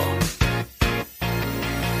appmasters.co.